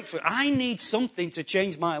to break through. I need something to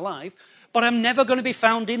change my life, but I'm never going to be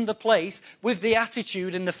found in the place with the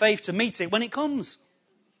attitude and the faith to meet it when it comes.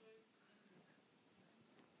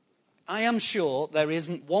 I am sure there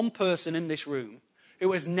isn't one person in this room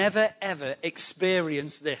who has never, ever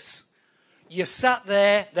experienced this. You sat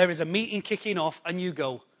there is a meeting kicking off, and you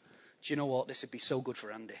go, do you know what? This would be so good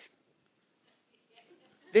for Andy.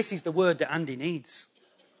 This is the word that Andy needs.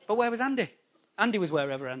 But where was Andy? Andy was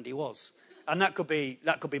wherever Andy was. And that could be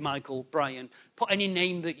Michael, Brian. Put any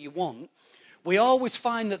name that you want. We always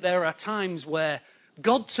find that there are times where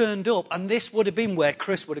God turned up, and this would have been where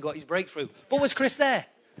Chris would have got his breakthrough. But was Chris there?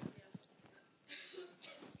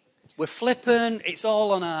 We're flippant. It's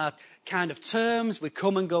all on our kind of terms. We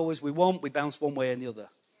come and go as we want. We bounce one way and the other.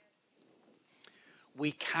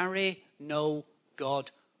 We carry no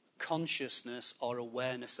God consciousness or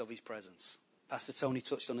awareness of his presence. Pastor Tony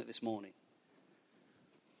touched on it this morning.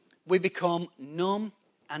 We become numb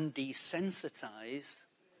and desensitized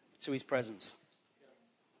to his presence.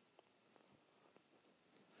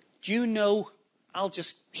 Do you know, I'll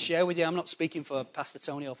just share with you, I'm not speaking for Pastor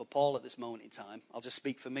Tony or for Paul at this moment in time. I'll just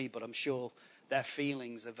speak for me, but I'm sure their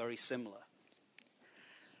feelings are very similar.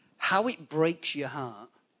 How it breaks your heart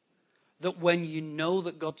that when you know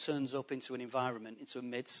that God turns up into an environment, into a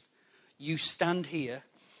midst, you stand here,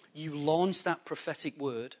 you launch that prophetic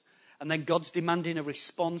word, and then God's demanding a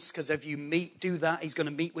response because if you do that, he's going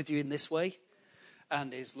to meet with you in this way.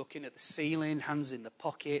 And he's looking at the ceiling, hands in the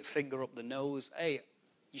pocket, finger up the nose. Hey,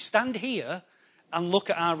 you stand here and look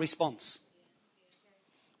at our response.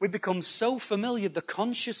 We become so familiar, the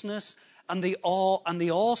consciousness and the awe and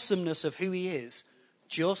the awesomeness of who he is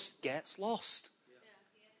just gets lost.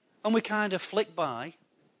 And we kind of flick by,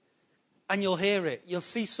 and you'll hear it. You'll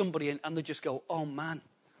see somebody and they just go, oh man,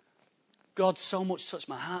 God so much touched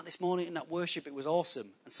my heart this morning in that worship. It was awesome.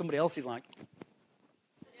 And somebody else is like,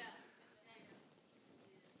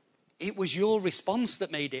 it was your response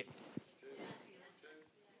that made it.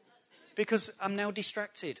 Because I'm now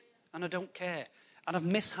distracted and I don't care. And I've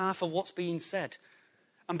missed half of what's being said.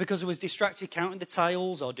 And because I was distracted counting the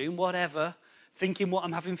tiles or doing whatever, thinking what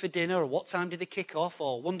I'm having for dinner or what time did they kick off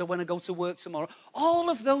or wonder when I go to work tomorrow. All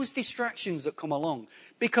of those distractions that come along,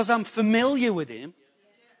 because I'm familiar with him,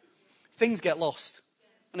 things get lost.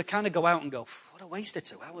 And I kind of go out and go, what a waste of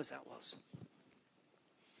 2 hours that was.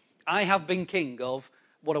 I have been king of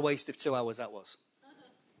what a waste of 2 hours that was.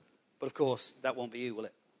 But of course, that won't be you, will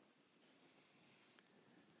it?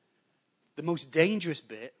 The most dangerous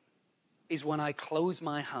bit is when I close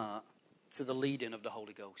my heart to the leading of the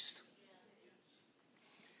Holy Ghost.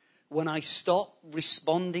 When I stop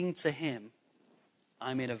responding to him,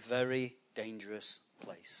 I'm in a very dangerous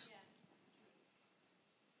place.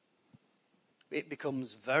 It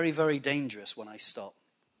becomes very, very dangerous when I stop.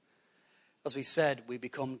 As we said, we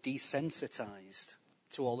become desensitized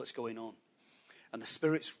to all that's going on. And the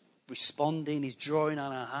Spirit's responding, he's drawing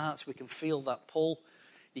on our hearts. We can feel that pull.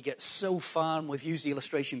 You get so far, and we've used the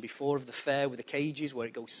illustration before of the fair with the cages where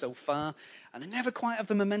it goes so far, and I never quite have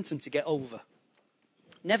the momentum to get over.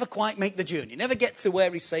 Never quite make the journey. Never get to where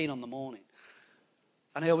he's saying on the morning.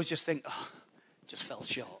 And I always just think, just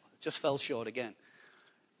fell short again.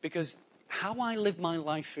 Because how I live my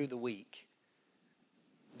life through the week,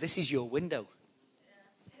 this is your window.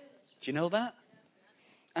 Do you know that?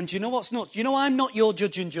 And do you know what's not? Do you know I'm not your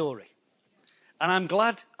judge and jury? And I'm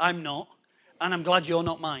glad I'm not. And I'm glad you're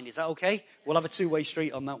not mine. Is that okay? We'll have a two-way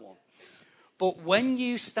street on that one. But when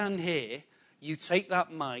you stand here, you take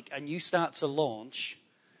that mic and you start to launch,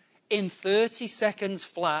 in 30 seconds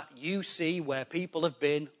flat, you see where people have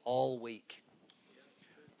been all week.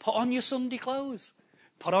 Put on your Sunday clothes.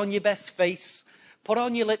 Put on your best face. Put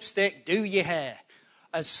on your lipstick. Do your hair.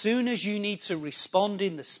 As soon as you need to respond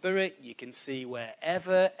in the Spirit, you can see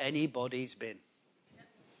wherever anybody's been.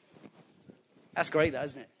 That's great, that,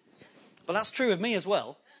 isn't it? But that's true of me as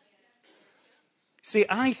well. See,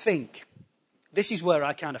 I think, this is where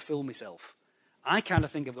I kind of fool myself. I kind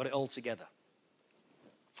of think I've got it all together.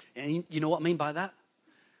 And you know what I mean by that?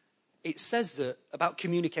 It says that about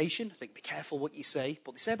communication, I think be careful what you say,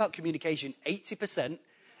 but they say about communication, 80%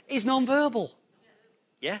 is non-verbal.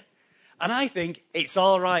 Yeah? And I think it's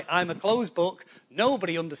all right. I'm a closed book.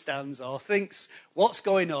 Nobody understands or thinks what's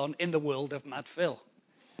going on in the world of Mad Phil.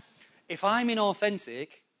 If I'm inauthentic,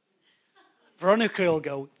 Veronica will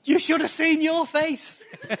go, you should have seen your face.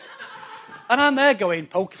 And I'm there going,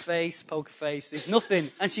 poker face, there's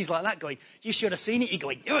nothing. And she's like that going, you should have seen it. You're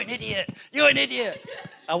going, you're an idiot.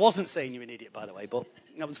 I wasn't saying you're an idiot, by the way, but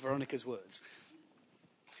that was Veronica's words.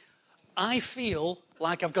 I feel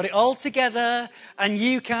like I've got it all together and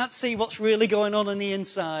you can't see what's really going on the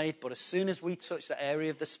inside. But as soon as we touch the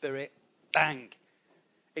area of the Spirit, bang,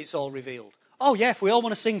 it's all revealed. Oh yeah, if we all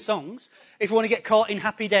want to sing songs, if we want to get caught in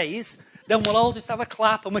happy days, then we'll all just have a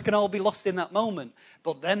clap and we can all be lost in that moment.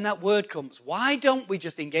 But then that word comes. Why don't we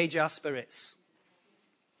just engage our spirits?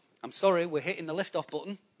 I'm sorry, we're hitting the lift-off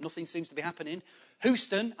button. Nothing seems to be happening.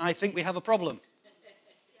 Houston, I think we have a problem.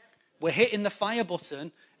 We're hitting the fire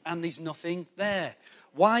button and there's nothing there.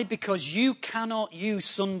 Why? Because you cannot use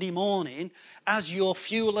Sunday morning as your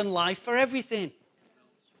fuel and life for everything.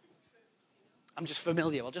 I'm just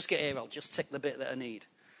familiar. I'll just get here. I'll just tick the bit that I need.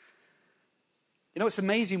 You know, it's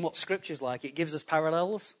amazing what Scripture's like. It gives us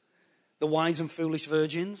parallels. The wise and foolish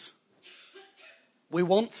virgins. We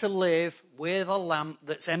want to live with a lamp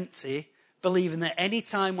that's empty, believing that any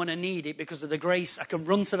time when I need it, because of the grace, I can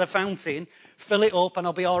run to the fountain, fill it up, and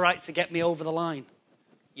I'll be all right to get me over the line.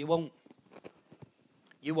 You won't.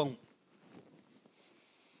 You won't.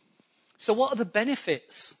 So what are the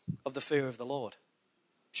benefits of the fear of the Lord?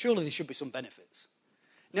 Surely there should be some benefits.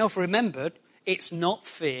 Now, if remembered, it's not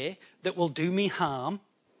fear that will do me harm,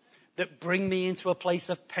 that bring me into a place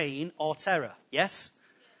of pain or terror. Yes?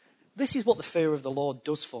 This is what the fear of the Lord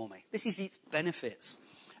does for me. This is its benefits.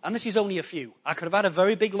 And this is only a few. I could have had a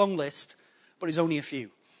very big long list, but it's only a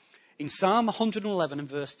few. In Psalm 111 and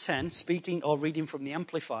verse 10, speaking or reading from the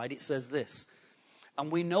Amplified, it says this.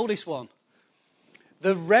 And we know this one.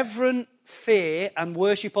 The reverent fear and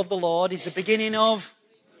worship of the Lord is the beginning of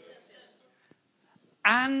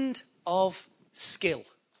and of skill.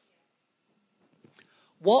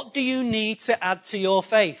 What do you need to add to your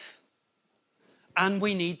faith? And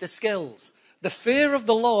we need the skills. The fear of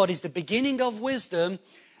the Lord is the beginning of wisdom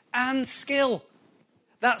and skill.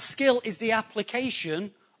 That skill is the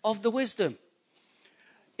application of the wisdom.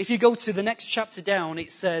 If you go to the next chapter down,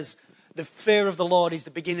 it says the fear of the Lord is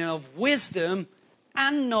the beginning of wisdom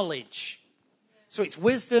and knowledge. So it's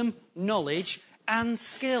wisdom, knowledge, and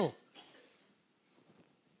skill.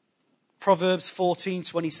 Proverbs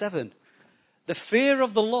 14:27. The fear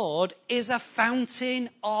of the Lord is a fountain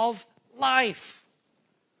of life.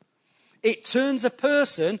 It turns a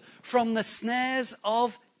person from the snares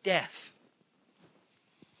of death.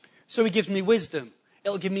 So he gives me wisdom.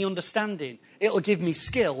 It'll give me understanding. It'll give me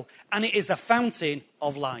skill. And it is a fountain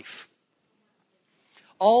of life.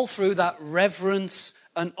 All through that reverence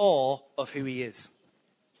and awe of who he is.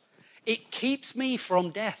 It keeps me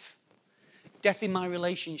from death. Death in my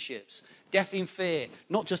relationships. Death in fear.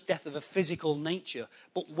 Not just death of a physical nature,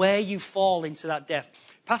 but where you fall into that death.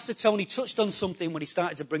 Pastor Tony touched on something when he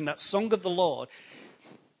started to bring that song of the Lord.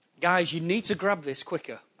 Guys, you need to grab this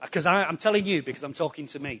quicker. Because I'm telling you, because I'm talking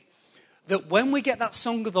to me. That when we get that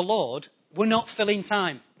song of the Lord, we're not filling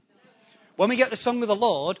time. When we get the song of the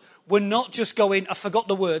Lord, we're not just going, I forgot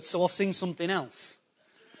the words, so I'll sing something else.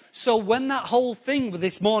 So when that whole thing with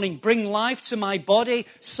this morning, bring life to my body,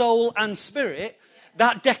 soul, and spirit,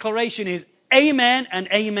 that declaration is amen and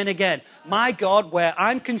amen again. My God, where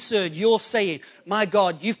I'm concerned, you're saying, my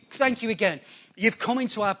God, thank you again. You've come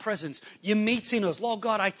into our presence. You're meeting us. Lord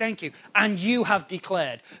God, I thank you. And you have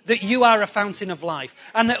declared that you are a fountain of life.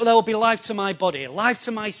 And that there will be life to my body, life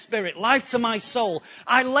to my spirit, life to my soul.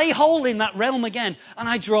 I lay hold in that realm again and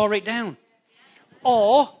I draw it down.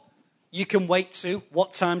 Or you can wait to,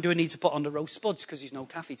 what time do I need to put on the roast spuds because there's no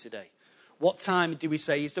coffee today? What time do we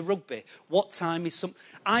say is the rugby? What time is some...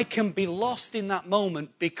 I can be lost in that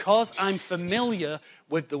moment because I'm familiar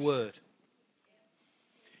with the word.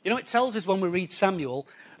 You know, it tells us when we read Samuel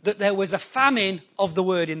that there was a famine of the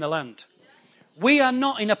word in the land. We are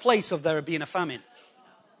not in a place of there being a famine.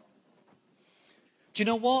 Do you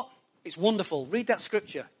know what? It's wonderful. Read that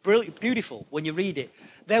scripture. Brilliant, beautiful when you read it.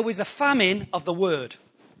 There was a famine of the word.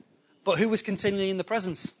 But who was continually in the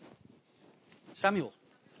presence? Samuel.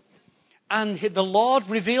 And the Lord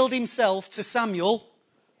revealed himself to Samuel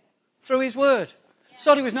through his word.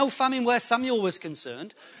 So there was no famine where Samuel was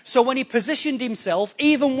concerned. So when he positioned himself,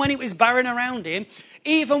 even when it was barren around him,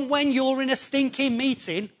 even when you're in a stinking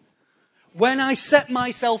meeting, when I set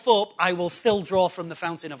myself up, I will still draw from the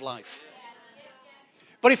fountain of life.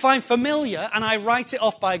 But if I'm familiar and I write it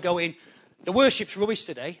off by going, the worship's rubbish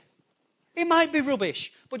today, it might be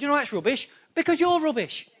rubbish. But you know why it's rubbish? Because you're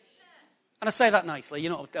rubbish. And I say that nicely, you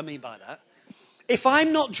know what I mean by that. If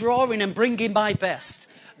I'm not drawing and bringing my best,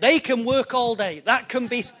 they can work all day. That can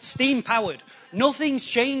be steam powered. Nothing's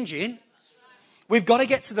changing. We've got to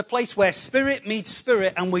get to the place where spirit meets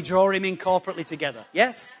spirit and we draw him in corporately together.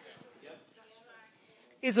 Yes?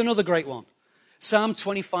 Here's another great one. Psalm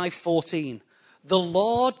 25:14. The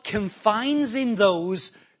Lord confides in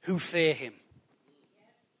those who fear him.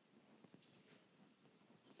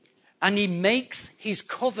 And he makes his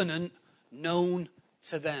covenant known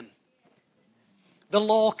to them. The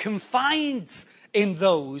Lord confides in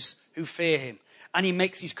those who fear him. And he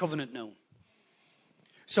makes his covenant known.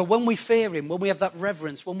 So when we fear him, when we have that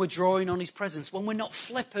reverence, when we're drawing on his presence, when we're not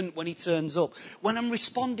flippant when he turns up, when I'm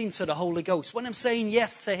responding to the Holy Ghost, when I'm saying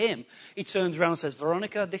yes to him, he turns around and says,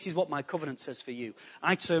 Veronica, this is what my covenant says for you.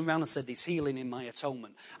 I turned around and said, there's healing in my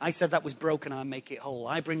atonement. I said that was broken, I make it whole.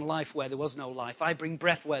 I bring life where there was no life. I bring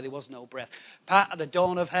breath where there was no breath. Part of the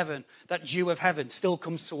dawn of heaven, that dew of heaven still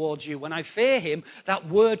comes towards you. When I fear him, that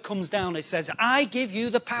word comes down. It says, I give you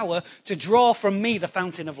the power to draw from me the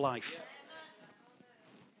fountain of life.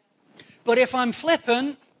 But if I'm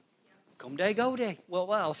flippant, come day, go day.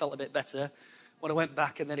 Well, I felt a bit better. when I went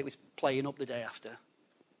back and then it was playing up the day after. Do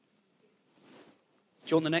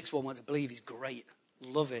you want the next one? I believe is great.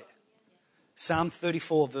 Love it. Psalm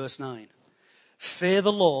 34, verse 9. Fear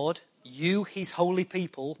the Lord, you his holy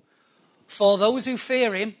people, for those who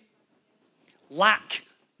fear him lack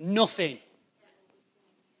nothing.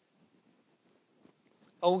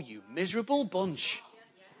 Oh, you miserable bunch.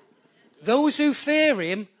 Those who fear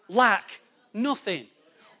him lack nothing.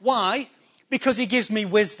 Why? Because he gives me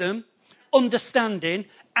wisdom, understanding,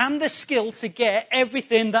 and the skill to get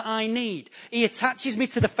everything that I need. He attaches me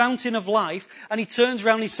to the fountain of life, and he turns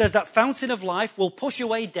around and he says that fountain of life will push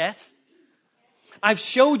away death. I've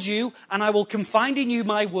showed you, and I will confide in you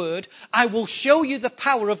my word. I will show you the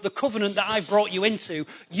power of the covenant that I brought you into.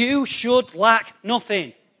 You should lack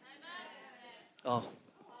nothing. Oh,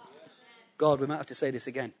 God, we might have to say this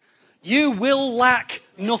again. You will lack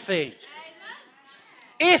nothing.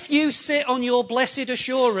 If you sit on your blessed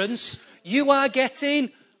assurance, you are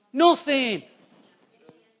getting nothing.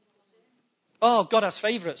 Oh, God has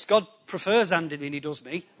favourites. God prefers Andy than he does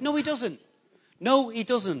me. No, he doesn't. No, he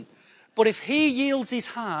doesn't. But if he yields his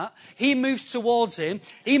heart, he moves towards him,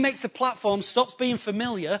 he makes a platform, stops being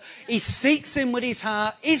familiar, he seeks him with his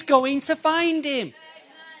heart, he's going to find him.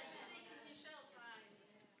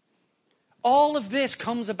 All of this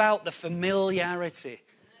comes about the familiarity.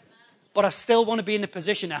 But I still want to be in the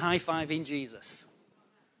position to high-five in Jesus.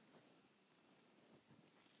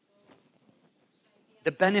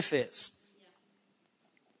 The benefits.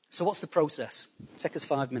 So what's the process? Take us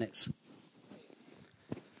 5 minutes.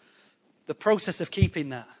 The process of keeping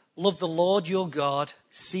that. Love the Lord your God,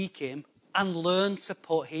 seek him, and learn to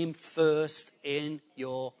put him first in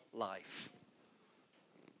your life.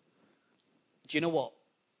 Do you know what?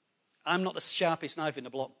 I'm not the sharpest knife in the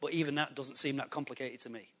block, but even that doesn't seem that complicated to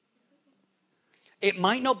me. It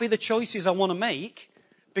might not be the choices I want to make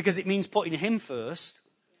because it means putting him first.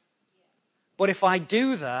 But if I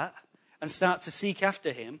do that and start to seek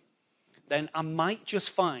after him, then I might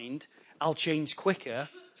just find I'll change quicker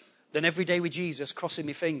than every day with Jesus crossing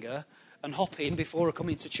my finger and hopping before I come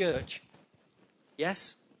into church.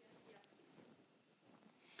 Yes?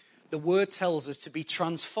 The word tells us to be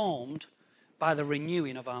transformed by the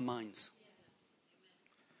renewing of our minds.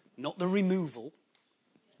 Not the removal,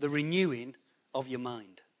 the renewing of your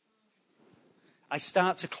mind. I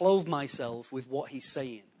start to clothe myself with what he's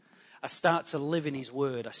saying. I start to live in his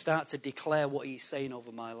word. I start to declare what he's saying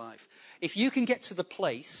over my life. If you can get to the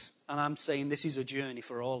place, and I'm saying this is a journey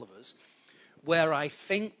for all of us, where I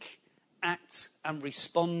think, act, and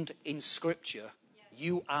respond in Scripture,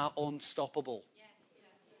 you are unstoppable.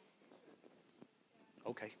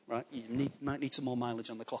 Okay, right. You might need some more mileage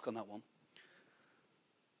on the clock on that one.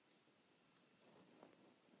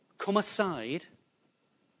 Come aside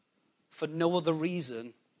for no other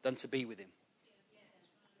reason than to be with him.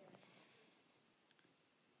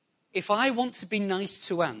 If I want to be nice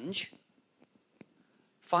to Ange,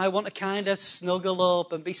 if I want to kind of snuggle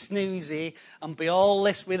up and be snoozy and be all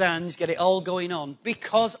this with Ange, get it all going on,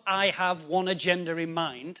 because I have one agenda in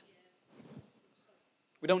mind,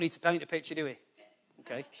 we don't need to paint a picture, do we?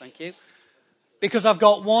 Okay, thank you. Because I've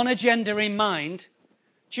got one agenda in mind,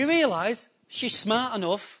 do you realise she's smart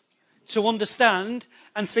enough to understand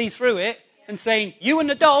and see through it and saying, you and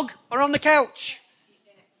the dog are on the couch.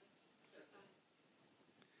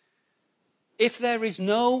 If there is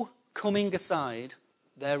no coming aside,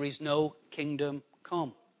 there is no kingdom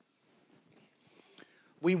come.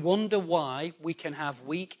 We wonder why we can have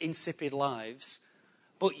weak, insipid lives,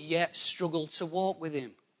 but yet struggle to walk with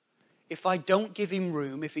him. If I don't give him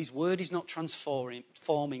room, if his word is not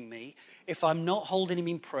transforming me, if I'm not holding him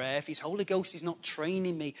in prayer, if his Holy Ghost is not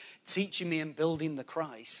training me, teaching me and building the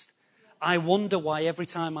Christ, I wonder why every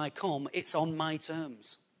time I come, it's on my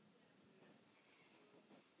terms.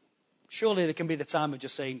 Surely there can be the time of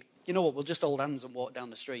just saying, you know what, we'll just hold hands and walk down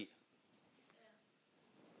the street.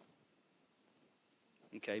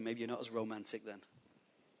 Okay, maybe you're not as romantic then.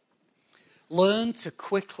 Learn to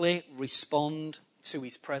quickly respond to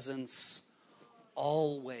his presence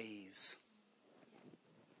always.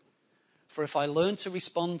 For if I learn to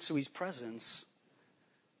respond to his presence,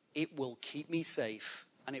 it will keep me safe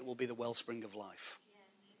and it will be the wellspring of life.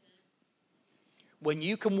 When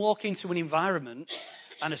you can walk into an environment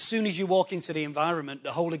and as soon as you walk into the environment,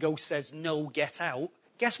 the Holy Ghost says, no, get out.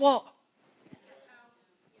 Guess what?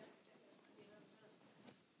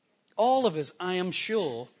 All of us, I am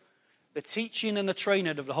sure, the teaching and the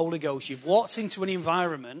training of the Holy Ghost, you've walked into an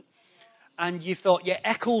environment and you've thought, yeah,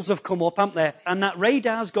 echoes have come up, haven't they? And that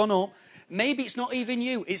radar's gone up. Maybe it's not even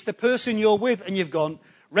you. It's the person you're with and you've gone,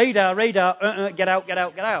 radar, get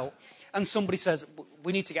out. And somebody says,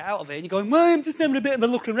 we need to get out of here. And you're going, well, I'm just having a bit of a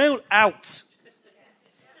look around. Out.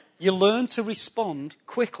 You learn to respond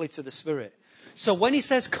quickly to the Spirit. So when he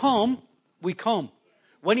says come, we come.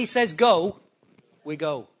 When he says go, we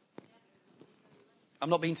go. I'm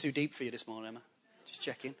not being too deep for you this morning, Emma. Just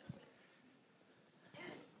checking.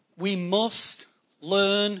 We must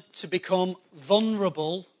learn to become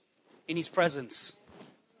vulnerable in his presence.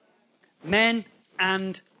 Men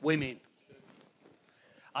and women.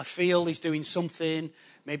 I feel he's doing something.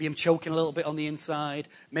 Maybe I'm choking a little bit on the inside.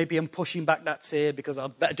 Maybe I'm pushing back that tear because I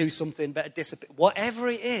better do something, better disappear. Whatever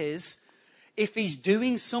it is, if he's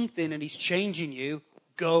doing something and he's changing you,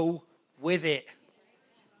 go with it.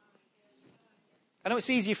 I know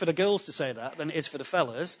it's easier for the girls to say that than it is for the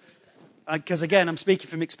fellas. Because again, I'm speaking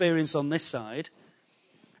from experience on this side.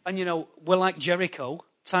 And you know, we're like Jericho,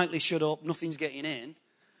 tightly shut up, nothing's getting in.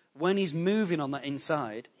 When he's moving on that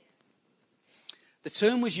inside, the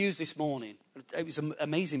term was used this morning. It was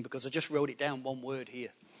amazing because I just wrote it down, one word here.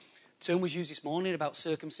 The term was used this morning about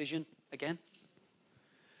circumcision again.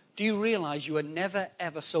 Do you realize you are never,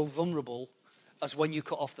 ever so vulnerable as when you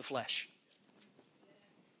cut off the flesh?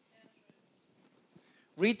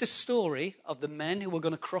 Read the story of the men who were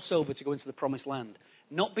going to cross over to go into the promised land.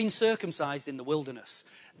 Not being circumcised in the wilderness.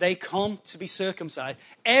 They come to be circumcised.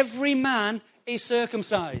 Every man is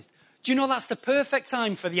circumcised. Do you know that's the perfect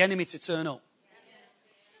time for the enemy to turn up?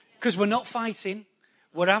 Because we're not fighting.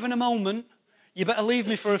 We're having a moment. You better leave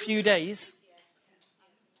me for a few days.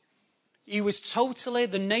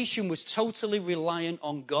 The nation was totally reliant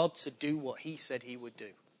on God to do what he said he would do.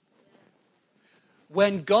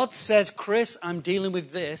 When God says, Chris, I'm dealing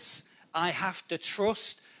with this, I have to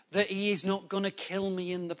trust that he is not going to kill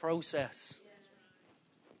me in the process.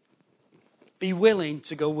 Be willing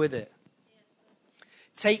to go with it.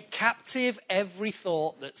 Take captive every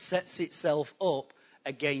thought that sets itself up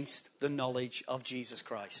against the knowledge of Jesus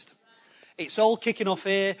Christ. It's all kicking off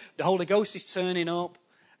here. The Holy Ghost is turning up.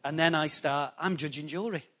 And then I'm judging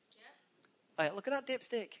jury. Like, look at that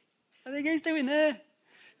dipstick. I think he's doing there.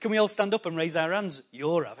 Can we all stand up and raise our hands?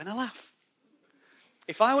 You're having a laugh.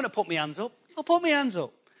 If I want to put my hands up, I'll put my hands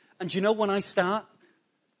up. And do you know when I start?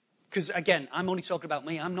 Because again, I'm only talking about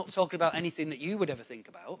me. I'm not talking about anything that you would ever think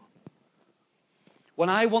about. When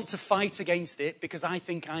I want to fight against it because I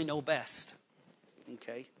think I know best.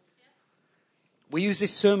 Okay. We used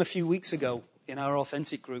this term a few weeks ago in our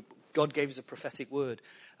authentic group. God gave us a prophetic word.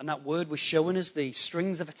 And that word was showing us the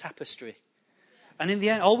strings of a tapestry. And in the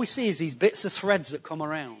end, all we see is these bits of threads that come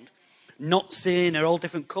around. Not seeing, they're all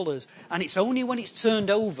different colours. And it's only when it's turned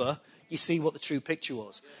over, you see what the true picture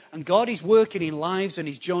was. And God is working in lives and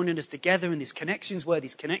he's joining us together. And there's connections where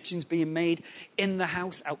there's connections being made in the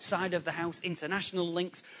house, outside of the house, international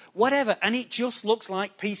links, whatever. And it just looks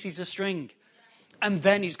like pieces of string. And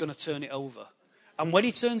then he's going to turn it over. And when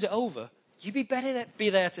he turns it over, you better be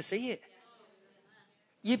there to see it.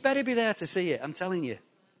 You better be there to see it, I'm telling you.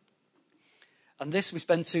 And this we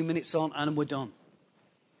spend 2 minutes on and we're done.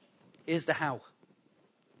 Here's the how.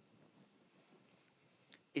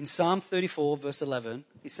 In Psalm 34, verse 11,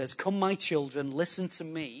 it says, come, my children, listen to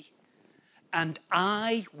me, and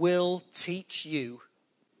I will teach you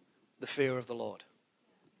the fear of the Lord.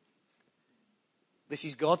 This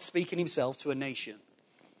is God speaking himself to a nation.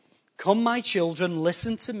 Come, my children,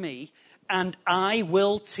 listen to me, and I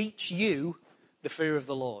will teach you the fear of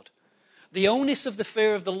the Lord. The onus of the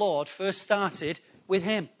fear of the Lord first started with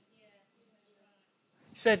him.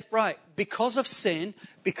 He said, right, because of sin,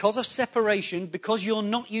 because of separation, because you're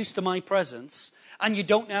not used to my presence, and you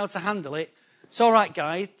don't know how to handle it, it's all right,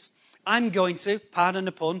 guys, I'm going to, pardon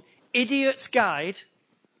the pun, idiot's guide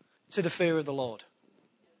to the fear of the Lord.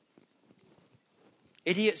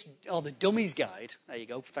 The dummy's guide. There you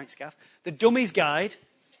go. Thanks, Kath. The dummy's guide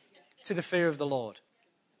to the fear of the Lord.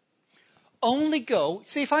 Only go.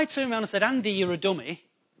 See, if I turn around and said, Andy, you're a dummy,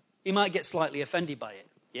 he might get slightly offended by it.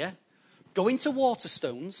 Yeah? Go into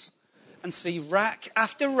Waterstones and see rack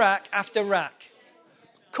after rack after rack.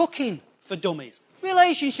 Cooking for dummies.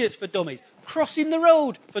 Relationships for dummies. Crossing the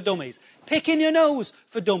road for dummies. Picking your nose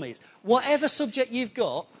for dummies. Whatever subject you've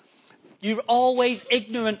got, you're always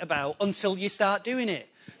ignorant about until you start doing it.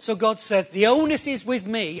 So God says, the onus is with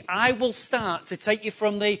me. I will start to take you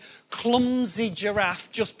from the clumsy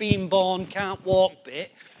giraffe just being born, can't walk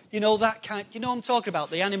bit. You know that kind, you know what I'm talking about?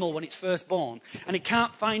 The animal when it's first born and it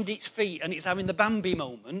can't find its feet and it's having the Bambi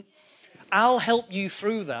moment. I'll help you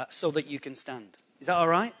through that so that you can stand. Is that all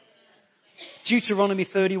right? Deuteronomy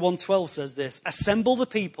 31:12 says this, assemble the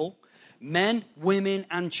people, men, women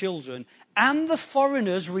and children, and the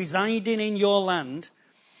foreigners residing in your land,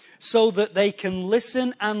 so that they can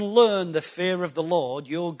listen and learn the fear of the Lord,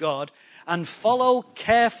 your God, and follow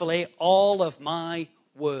carefully all of my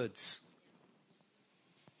words.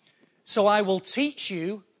 So I will teach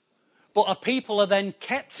you, but a people are then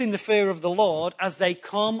kept in the fear of the Lord as they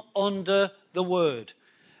come under the word.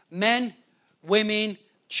 Men, women,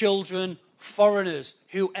 children, foreigners,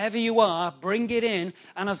 whoever you are, bring it in,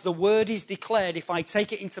 and as the word is declared, if I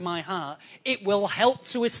take it into my heart, it will help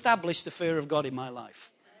to establish the fear of God in my life.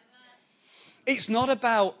 It's not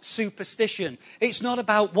about superstition. It's not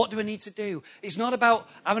about what do I need to do. It's not about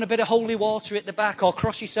having a bit of holy water at the back or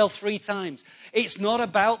cross yourself 3 times. It's not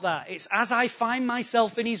about that. It's as I find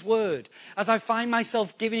myself in his word, as I find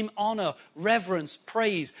myself giving him honor, reverence,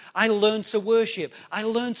 praise, I learn to worship. I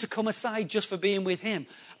learn to come aside just for being with him.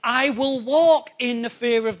 I will walk in the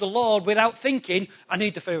fear of the Lord without thinking, I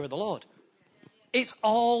need the fear of the Lord. It's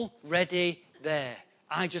already there.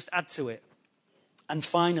 I just add to it. And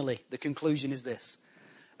finally, the conclusion is this.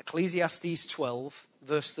 Ecclesiastes 12,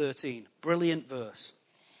 verse 13. Brilliant verse.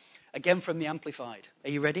 Again from the Amplified. Are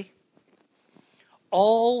you ready?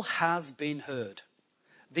 All has been heard.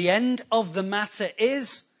 The end of the matter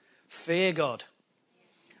is fear God.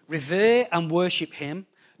 Revere and worship him,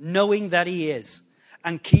 knowing that he is,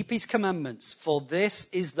 and keep his commandments, for this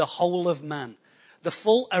is the whole of man, the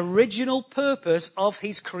full original purpose of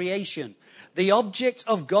his creation, the object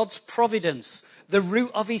of God's providence, the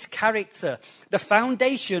root of his character, the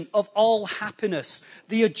foundation of all happiness,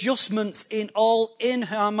 the adjustments in all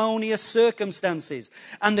inharmonious circumstances,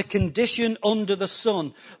 and the condition under the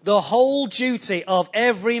sun. The whole duty of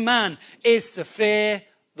every man is to fear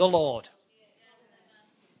the Lord.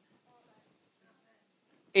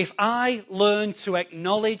 If I learn to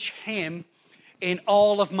acknowledge him in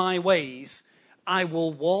all of my ways, I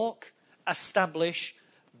will walk, establish,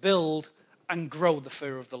 build, and grow the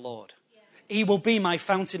fear of the Lord. He will be my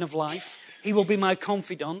fountain of life. He will be my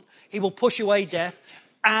confidant. He will push away death.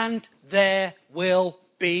 And there will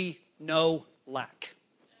be no lack.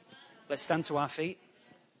 Let's stand to our feet.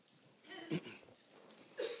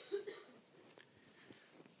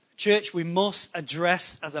 Church, we must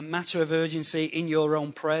address as a matter of urgency in your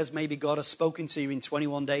own prayers. Maybe God has spoken to you in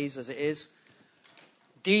 21 days as it is.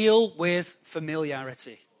 Deal with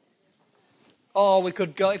familiarity. Oh, we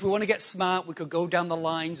could go, if we want to get smart, we could go down the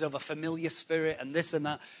lines of a familiar spirit and this and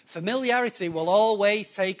that. Familiarity will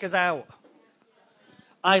always take us out.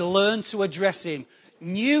 I learn to address him.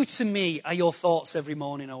 New to me are your thoughts every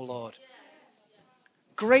morning, O Lord.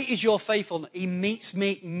 Great is your faithfulness. He meets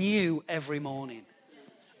me new every morning.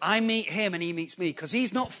 I meet him and he meets me. Because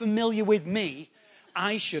he's not familiar with me,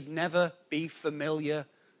 I should never be familiar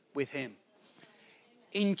with him.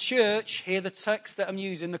 In church, hear the text that I'm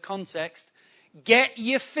using, the context. Get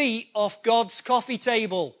your feet off God's coffee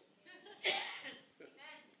table.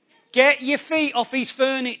 Get your feet off his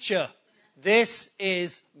furniture. This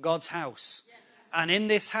is God's house. And in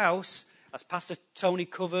this house, as Pastor Tony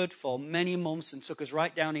covered for many months and took us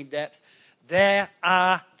right down in depth, there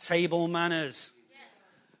are table manners.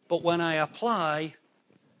 But when I apply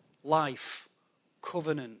life,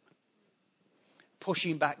 covenant,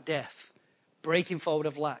 pushing back death, breaking forward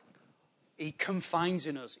of lack, he confines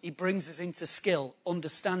in us. He brings us into skill,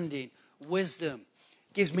 understanding, wisdom.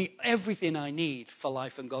 Gives me everything I need for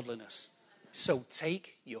life and godliness. So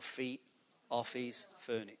take your feet off his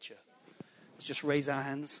furniture. Let's just raise our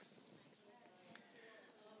hands.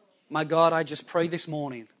 My God, I just pray this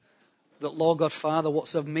morning that, Lord God, Father,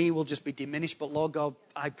 what's of me will just be diminished. But, Lord God,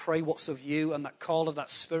 I pray what's of you and that call of that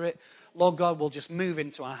Spirit, Lord God, will just move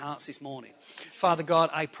into our hearts this morning. Father God,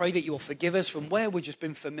 I pray that you will forgive us from where we've just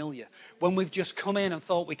been familiar, when we've just come in and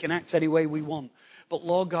thought we can act any way we want. But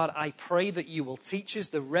Lord God, I pray that you will teach us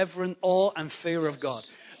the reverent awe and fear of God.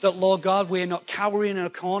 That, Lord God, we are not cowering in a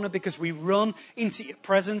corner because we run into your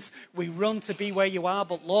presence. We run to be where you are.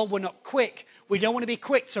 But, Lord, we're not quick. We don't want to be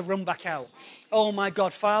quick to run back out. Oh, my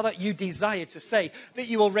God, Father, you desire to say that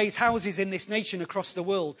you will raise houses in this nation across the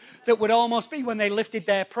world that would almost be when they lifted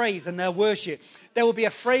their praise and their worship. There will be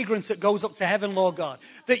a fragrance that goes up to heaven, Lord God,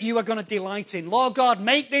 that you are going to delight in. Lord God,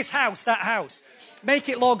 make this house that house. Make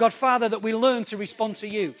it, Lord God, Father, that we learn to respond to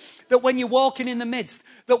you. That when you're walking in the midst,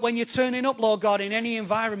 that when you're turning up, Lord God, in any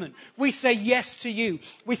environment, we say yes to you.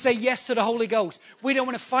 We say yes to the Holy Ghost. We don't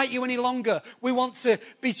want to fight you any longer. We want to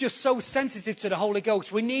be just so sensitive to the Holy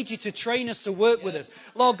Ghost. We need you to train us to work with us.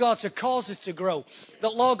 Lord God, to cause us to grow.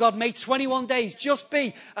 That, Lord God, may 21 days just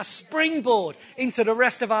be a springboard into the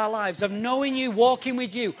rest of our lives of knowing you, walking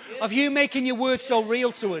with you, of you making your word so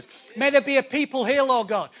real to us. May there be a people here, Lord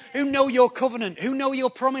God, who know your covenant, who know your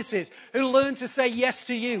promises, who learn to say yes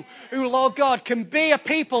to you, who, Lord God, can be a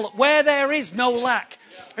people where there is no lack.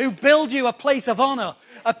 who build you a place of honor,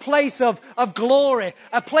 a place of glory,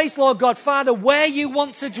 a place, Lord God, Father, where you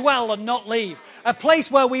want to dwell and not leave, a place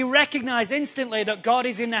where we recognize instantly that God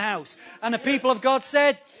is in the house. And the people of God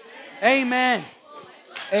said, Amen.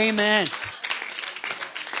 Amen.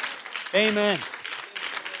 Amen.